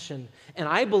passion. And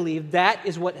I believe that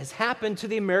is what has happened to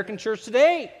the American church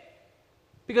today.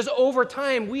 Because over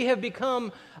time, we have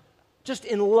become just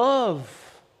in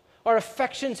love. Our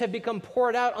affections have become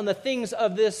poured out on the things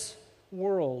of this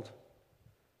world.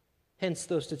 Hence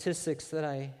those statistics that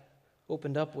I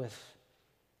opened up with.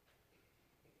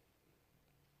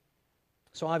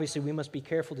 So obviously, we must be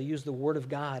careful to use the Word of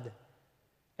God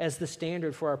as the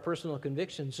standard for our personal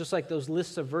convictions, just like those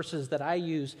lists of verses that I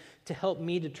use to help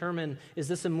me determine, is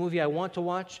this a movie I want to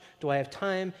watch? Do I have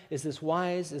time? Is this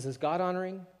wise? Is this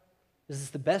God-honoring? Is this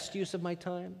the best use of my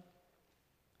time?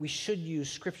 We should use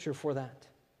Scripture for that.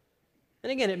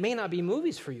 And again, it may not be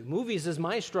movies for you. Movies is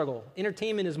my struggle.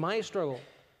 Entertainment is my struggle.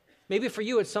 Maybe for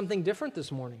you it's something different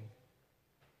this morning.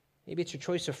 Maybe it's your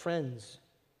choice of friends.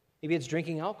 Maybe it's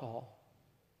drinking alcohol.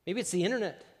 Maybe it's the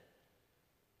internet.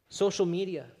 social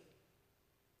media,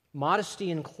 modesty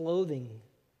in clothing,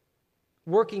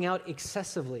 working out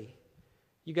excessively.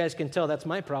 You guys can tell that's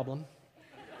my problem.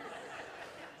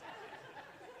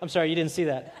 I'm sorry, you didn't see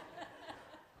that.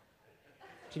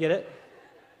 Did you get it?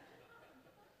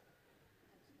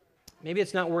 Maybe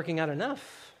it's not working out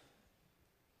enough.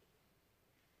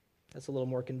 That's a little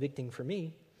more convicting for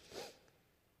me.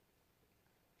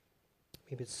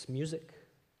 Maybe it's music.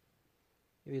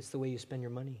 Maybe it's the way you spend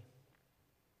your money.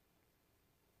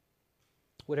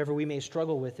 Whatever we may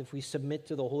struggle with, if we submit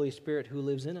to the Holy Spirit who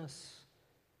lives in us,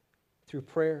 through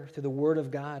prayer, through the Word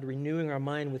of God, renewing our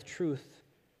mind with truth,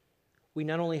 we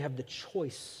not only have the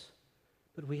choice,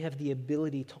 but we have the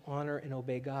ability to honor and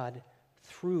obey God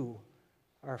through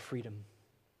our freedom.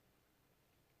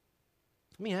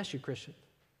 Let me ask you, Christian,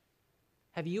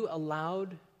 have you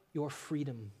allowed your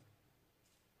freedom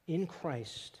in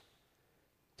Christ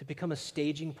to become a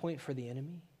staging point for the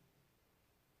enemy?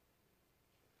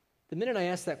 The minute I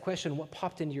asked that question, what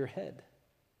popped into your head?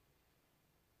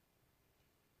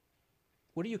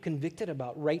 What are you convicted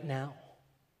about right now?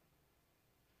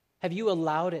 Have you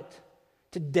allowed it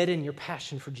to deaden your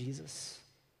passion for Jesus,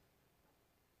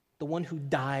 the one who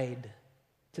died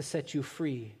to set you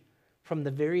free from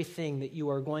the very thing that you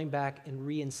are going back and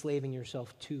re-enslaving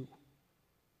yourself to?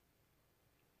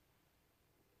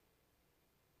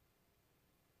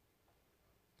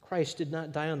 Christ did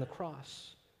not die on the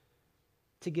cross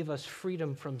to give us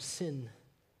freedom from sin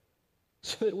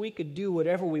so that we could do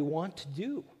whatever we want to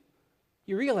do.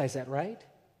 You realize that, right?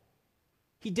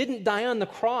 He didn't die on the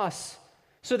cross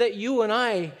so that you and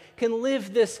I can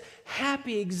live this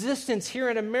happy existence here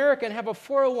in America and have a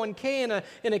 401k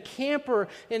and a camper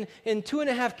and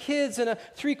 2.5 kids and a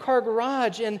 3-car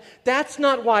garage. And that's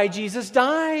not why Jesus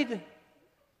died.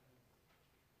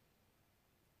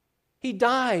 He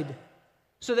died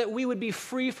so that we would be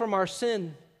free from our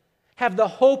sin, have the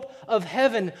hope of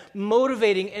heaven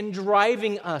motivating and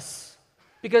driving us.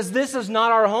 Because this is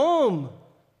not our home.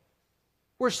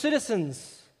 We're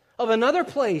citizens of another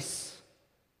place.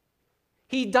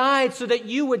 He died so that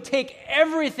you would take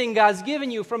everything God's given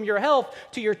you, from your health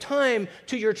to your time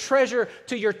to your treasure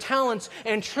to your talents,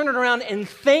 and turn it around and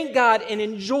thank God and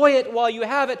enjoy it while you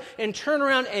have it, and turn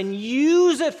around and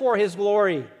use it for His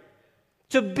glory,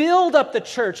 to build up the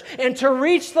church and to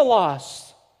reach the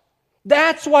lost.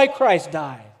 That's why Christ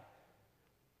died.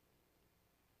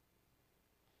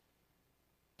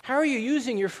 How are you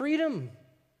using your freedom?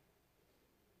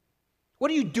 What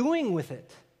are you doing with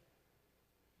it?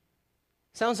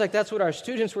 Sounds like that's what our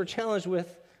students were challenged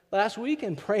with last week,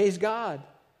 and praise God.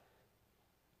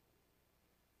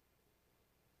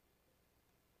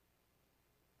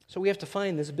 So we have to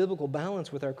find this biblical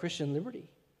balance with our Christian liberty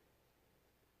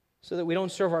so that we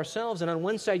don't serve ourselves. And on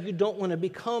one side, you don't want to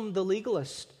become the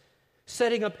legalist,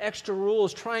 setting up extra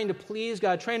rules, trying to please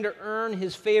God, trying to earn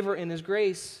His favor and His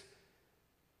grace.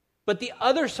 But the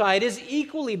other side is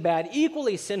equally bad,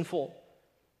 equally sinful.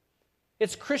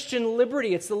 It's Christian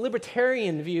liberty. It's the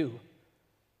libertarian view.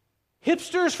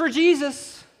 Hipsters for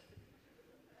Jesus.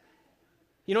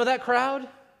 You know that crowd?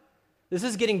 This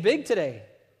is getting big today.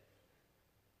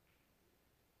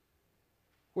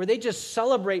 Where they just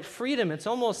celebrate freedom. It's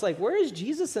almost like, where is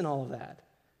Jesus in all of that?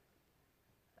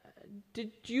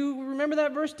 Did you remember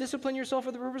that verse? Discipline yourself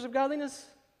for the purpose of godliness?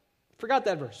 Forgot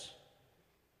that verse.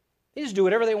 They just do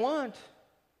whatever they want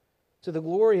to the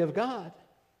glory of God.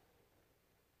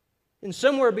 And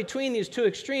somewhere between these two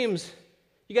extremes,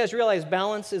 you guys realize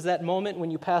balance is that moment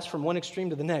when you pass from one extreme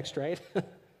to the next, right?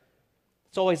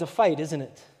 It's always a fight, isn't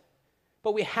it?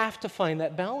 But we have to find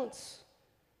that balance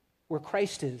where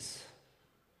Christ is.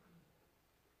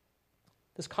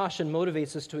 This caution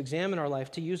motivates us to examine our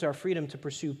life, to use our freedom to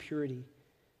pursue purity.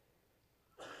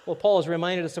 Well, Paul has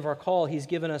reminded us of our call. He's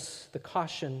given us the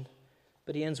caution,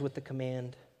 but he ends with the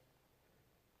command.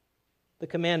 The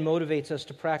command motivates us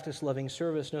to practice loving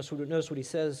service. Notice what he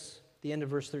says at the end of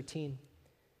verse 13.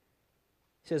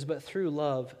 He says, but through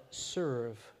love,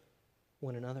 serve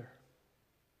one another.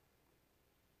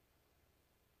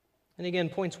 And again,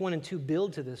 points 1 and 2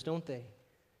 build to this, don't they?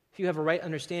 If you have a right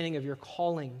understanding of your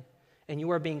calling and you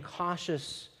are being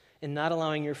cautious in not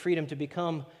allowing your freedom to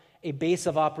become a base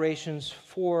of operations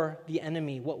for the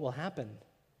enemy, what will happen?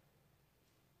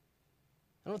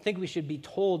 I don't think we should be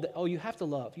told that, oh, you have to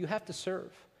love, you have to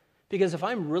serve. Because if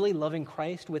I'm really loving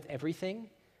Christ with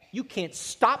everything, you can't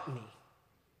stop me.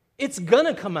 It's going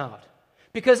to come out.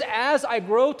 Because as I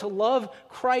grow to love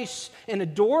Christ and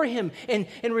adore Him and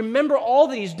remember all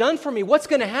that He's done for me, what's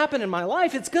going to happen in my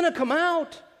life? It's going to come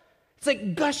out. It's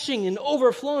like gushing and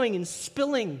overflowing and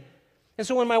spilling. And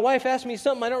so when my wife asks me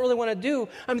something I don't really want to do,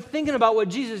 I'm thinking about what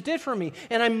Jesus did for me,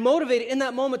 and I'm motivated in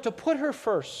that moment to put her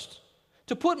first,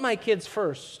 to put my kids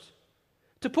first,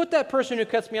 to put that person who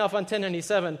cuts me off on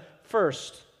 1097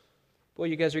 first. Boy,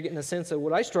 you guys are getting a sense of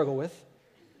what I struggle with.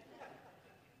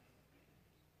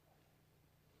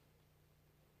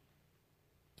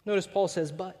 Notice Paul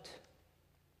says, but.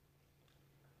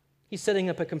 He's setting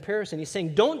up a comparison. He's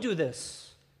saying, don't do this.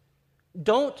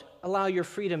 Don't allow your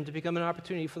freedom to become an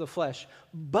opportunity for the flesh,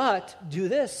 but do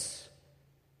this.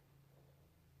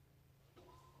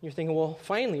 You're thinking, well,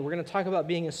 finally, we're going to talk about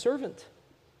being a servant.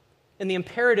 And the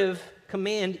imperative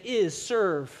command is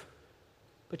serve.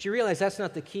 But you realize that's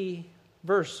not the key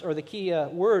verse or the key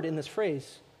word in this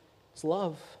phrase. It's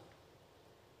love.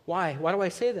 Why? Why do I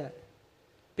say that?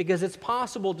 Because it's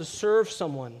possible to serve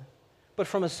someone, but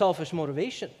from a selfish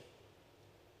motivation.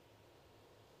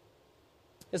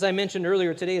 As I mentioned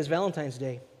earlier, today is Valentine's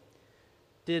Day.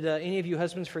 Did any of you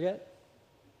husbands forget?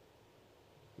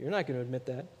 You're not going to admit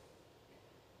that.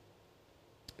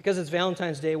 Because it's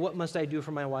Valentine's Day, what must I do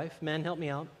for my wife? Men, help me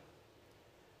out.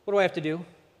 What do I have to do?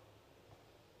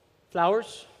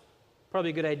 Flowers? Probably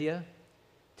a good idea.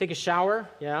 Take a shower?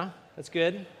 Yeah, that's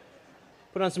good.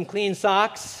 Put on some clean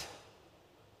socks.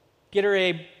 Get her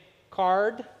a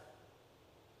card.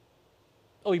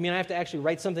 Oh, you mean I have to actually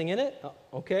write something in it? Oh,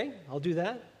 okay, I'll do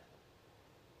that.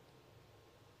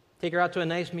 Take her out to a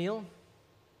nice meal.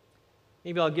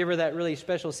 Maybe I'll give her that really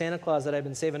special Santa Claus that I've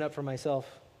been saving up for myself.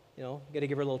 You know, got to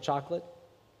give her a little chocolate.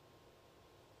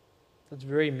 That's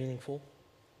very meaningful.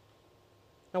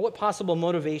 Now, what possible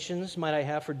motivations might I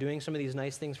have for doing some of these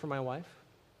nice things for my wife?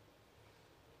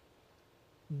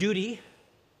 Duty.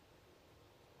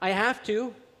 I have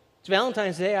to. It's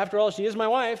Valentine's Day. After all, she is my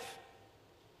wife.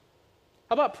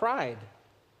 How about pride?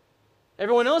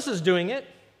 Everyone else is doing it.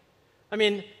 I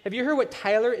mean, have you heard what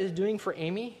Tyler is doing for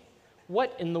Amy?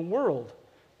 What in the world?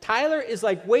 Tyler is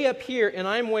like way up here and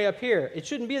I'm way up here. It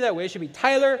shouldn't be that way. It should be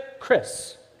Tyler,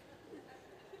 Chris.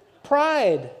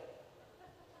 Pride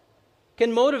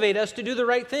can motivate us to do the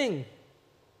right thing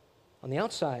on the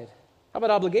outside. How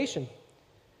about obligation?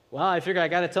 Well, I figure I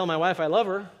got to tell my wife I love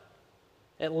her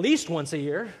at least once a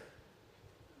year.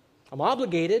 I'm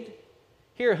obligated.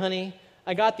 Here, honey,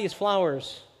 I got these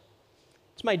flowers.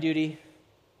 It's my duty.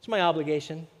 It's my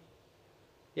obligation.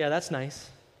 Yeah, that's nice.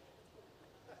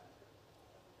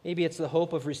 Maybe it's the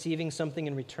hope of receiving something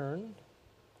in return.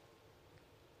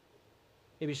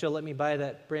 Maybe she'll let me buy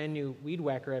that brand new weed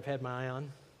whacker I've had my eye on.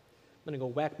 I'm going to go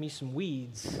whack me some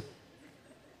weeds.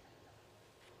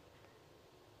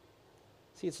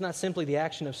 See, it's not simply the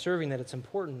action of serving that it's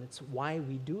important. It's why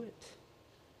we do it.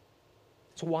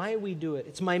 It's why we do it.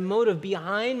 It's my motive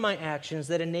behind my actions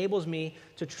that enables me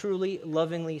to truly,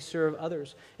 lovingly serve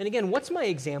others. And again, what's my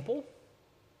example?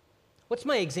 What's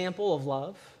my example of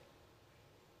love?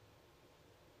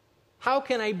 How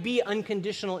can I be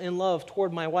unconditional in love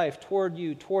toward my wife, toward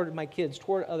you, toward my kids,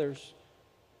 toward others?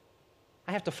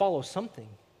 I have to follow something.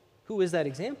 Who is that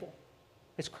example?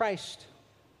 It's Christ.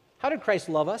 How did Christ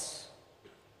love us?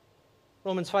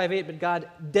 Romans 5:8, but God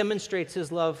demonstrates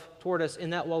his love toward us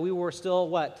in that while we were still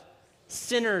what?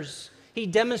 Sinners. He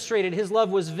demonstrated his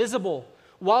love was visible.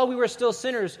 While we were still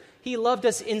sinners, he loved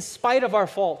us in spite of our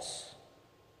faults.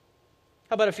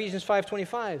 How about Ephesians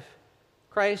 5:25?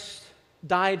 Christ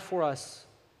died for us.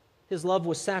 His love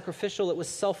was sacrificial. It was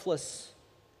selfless.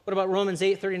 What about Romans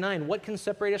 8:39? What can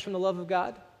separate us from the love of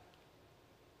God?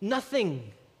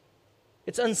 Nothing.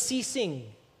 It's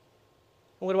unceasing.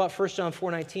 And what about 1 John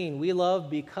 4:19? We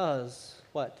love because,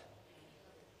 what?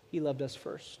 He loved us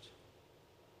first.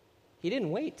 He didn't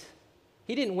wait.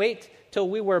 He didn't wait till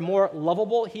we were more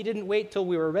lovable. He didn't wait till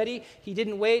we were ready. He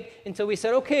didn't wait until we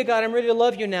said, okay, God, I'm ready to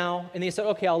love you now. And he said,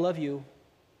 okay, I'll love you.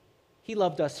 He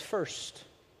loved us first.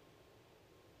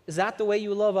 Is that the way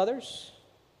you love others?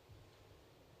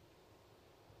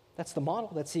 That's the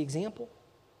model. That's the example.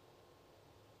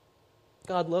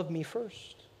 God loved me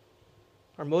first.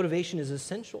 Our motivation is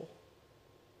essential.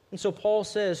 And so Paul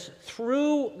says,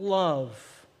 through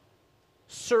love,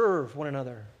 serve one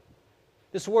another.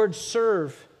 This word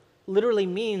serve literally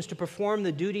means to perform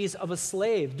the duties of a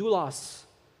slave. Doulos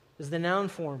is the noun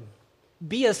form.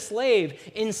 Be a slave.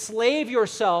 Enslave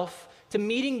yourself to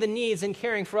meeting the needs and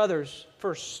caring for others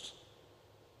first.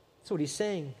 That's what he's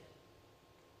saying.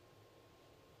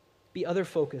 Be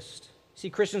other-focused. See,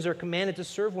 Christians are commanded to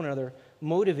serve one another,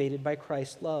 motivated by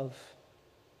Christ's love.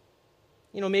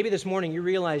 You know, maybe this morning you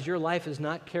realize your life is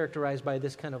not characterized by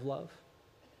this kind of love.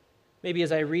 Maybe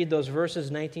as I read those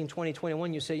verses, 19, 20,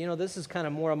 21, you say, you know, this is kind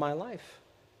of more of my life.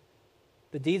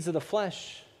 The deeds of the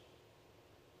flesh.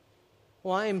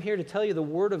 Well, I am here to tell you the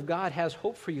Word of God has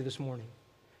hope for you this morning.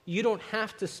 You don't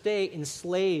have to stay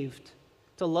enslaved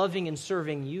to loving and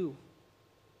serving you.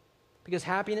 Because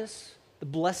happiness, the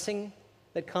blessing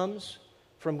that comes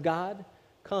from God,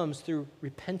 comes through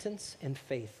repentance and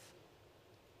faith.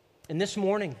 And this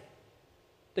morning,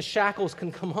 the shackles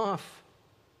can come off.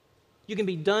 You can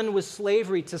be done with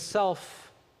slavery to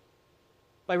self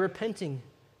by repenting,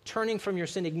 turning from your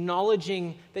sin,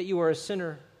 acknowledging that you are a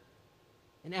sinner,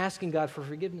 and asking God for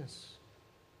forgiveness.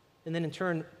 And then in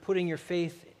turn, putting your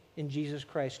faith in Jesus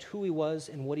Christ, who He was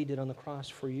and what He did on the cross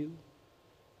for you.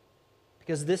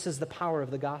 Because this is the power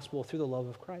of the gospel through the love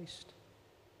of Christ.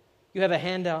 You have a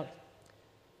handout.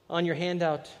 On your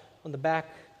handout, on the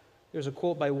back, there's a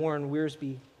quote by Warren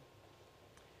Wiersbe.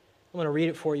 I'm going to read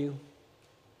it for you.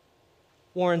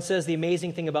 Warren says, the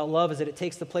amazing thing about love is that it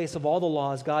takes the place of all the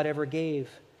laws God ever gave.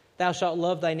 Thou shalt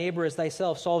love thy neighbor as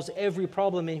thyself solves every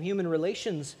problem in human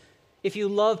relations. If you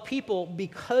love people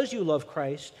because you love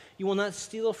Christ, you will not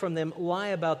steal from them, lie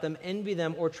about them, envy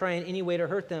them, or try in any way to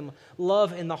hurt them.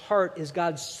 Love in the heart is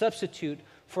God's substitute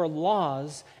for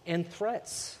laws and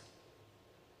threats.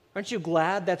 Aren't you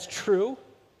glad that's true?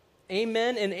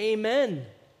 Amen and amen.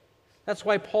 That's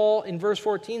why Paul in verse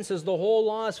 14 says, the whole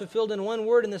law is fulfilled in one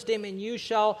word in the statement, you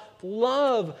shall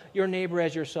love your neighbor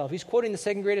as yourself. He's quoting the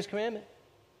second greatest commandment.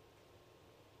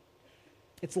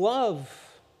 It's love.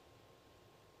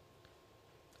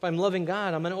 If I'm loving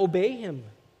God, I'm going to obey Him.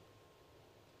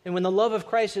 And when the love of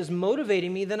Christ is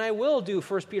motivating me, then I will do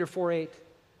 1 Peter 4:8.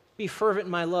 Be fervent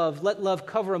in my love. Let love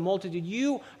cover a multitude.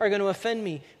 You are going to offend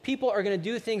me. People are going to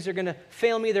do things. They're going to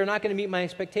fail me. They're not going to meet my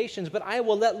expectations. But I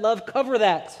will let love cover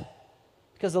that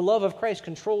because the love of Christ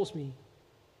controls me.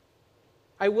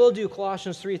 I will do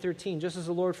Colossians 3:13. Just as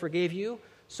the Lord forgave you,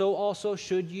 so also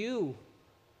should you.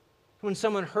 When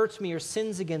someone hurts me or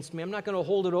sins against me, I'm not going to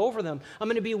hold it over them. I'm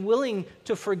going to be willing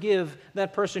to forgive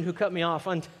that person who cut me off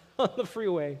on the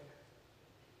freeway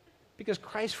because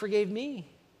Christ forgave me.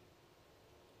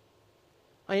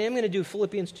 I am going to do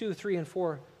Philippians 2:3 and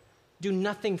 4. Do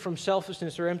nothing from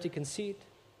selfishness or empty conceit,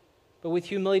 but with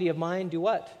humility of mind, do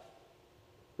what?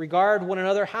 Regard one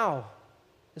another how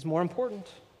is more important.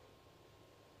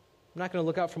 I'm not going to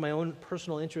look out for my own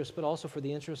personal interests, but also for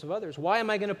the interests of others. Why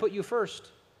am I going to put you first?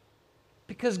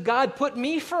 Because God put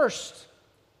me first.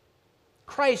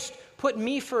 Christ put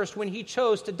me first when He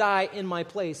chose to die in my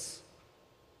place.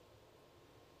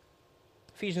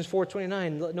 Ephesians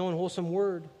 4:29, let no unwholesome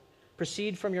word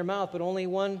proceed from your mouth, but only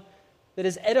one that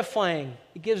is edifying.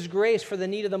 It gives grace for the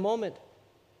need of the moment.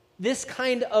 This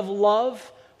kind of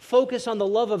love, focus on the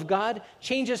love of God,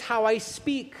 changes how I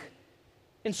speak.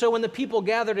 And so when the people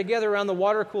gather together around the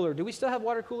water cooler, do we still have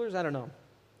water coolers? I don't know.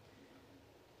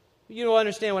 You don't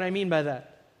understand what I mean by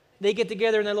that. They get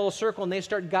together in their little circle and they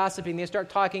start gossiping. They start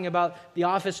talking about the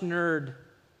office nerd.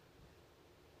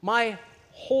 My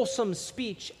wholesome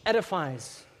speech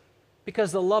edifies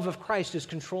because the love of Christ is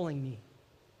controlling me.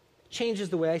 It changes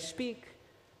the way I speak.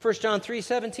 1 John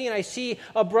 3:17, I see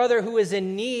a brother who is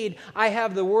in need. I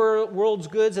have the world's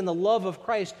goods, and the love of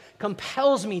Christ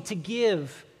compels me to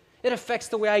give. It affects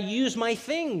the way I use my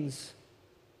things.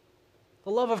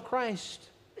 The love of Christ.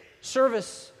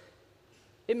 Service.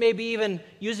 It may be even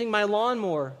using my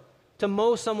lawnmower to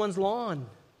mow someone's lawn.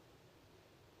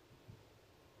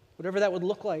 Whatever that would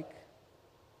look like.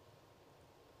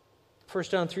 1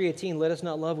 John 3:18, let us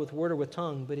not love with word or with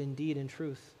tongue, but in deed and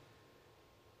truth.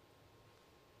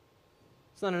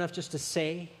 It's not enough just to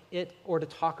say it or to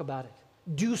talk about it.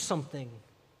 Do something.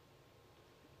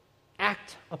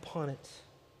 Act upon it.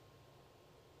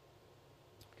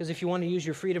 Because if you want to use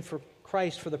your freedom for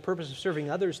Christ for the purpose of serving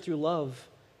others through love,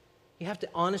 you have to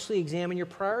honestly examine your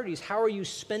priorities. How are you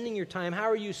spending your time? How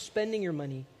are you spending your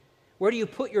money? Where do you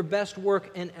put your best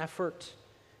work and effort?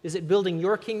 Is it building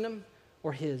your kingdom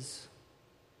or His?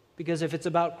 Because if it's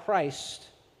about Christ,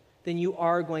 then you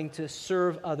are going to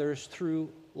serve others through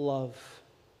love.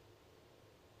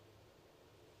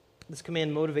 This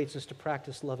command motivates us to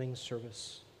practice loving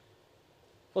service.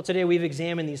 Well, today we've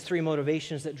examined these three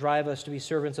motivations that drive us to be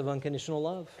servants of unconditional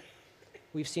love.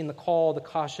 We've seen the call, the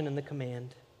caution, and the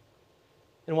command.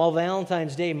 And while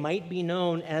Valentine's Day might be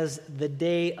known as the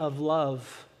day of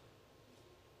love,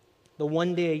 the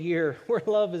one day a year where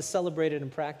love is celebrated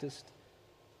and practiced,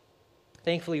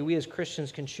 thankfully we as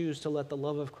Christians can choose to let the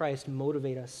love of Christ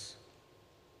motivate us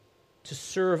to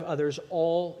serve others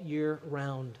all year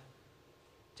round,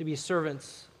 to be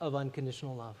servants of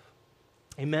unconditional love.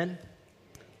 Amen?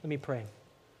 Let me pray.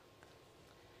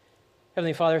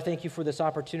 Heavenly Father, thank you for this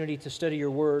opportunity to study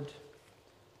your word.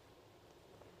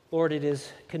 Lord, it is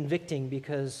convicting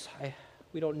because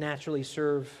we don't naturally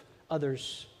serve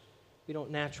others. We We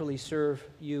don't naturally serve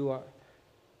you,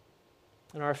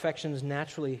 and our affections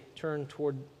naturally turn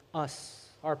toward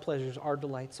us, our pleasures, our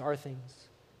delights, our things.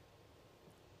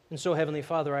 And so, Heavenly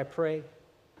Father, I pray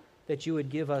that you would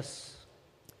give us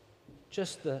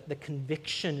just the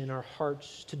conviction in our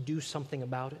hearts to do something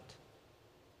about it.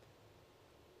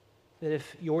 That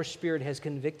if your Spirit has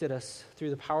convicted us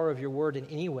through the power of your word in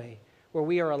any way, where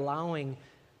we are allowing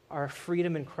our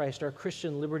freedom in Christ, our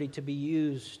Christian liberty to be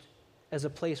used as a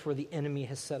place where the enemy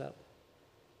has set up,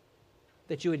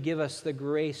 that you would give us the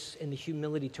grace and the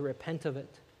humility to repent of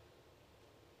it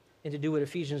and to do what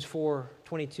Ephesians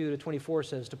 4:22-24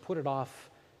 says, to put it off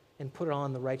and put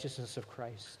on the righteousness of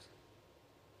Christ.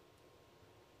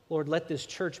 Lord, let this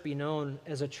church be known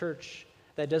as a church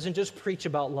that doesn't just preach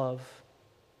about love,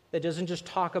 that doesn't just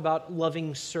talk about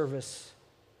loving service,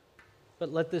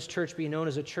 but let this church be known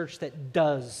as a church that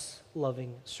does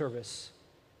loving service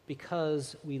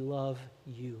because we love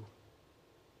you.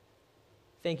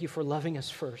 Thank you for loving us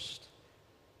first.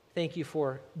 Thank you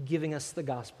for giving us the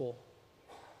gospel.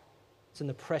 It's in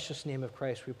the precious name of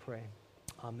Christ we pray.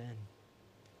 Amen.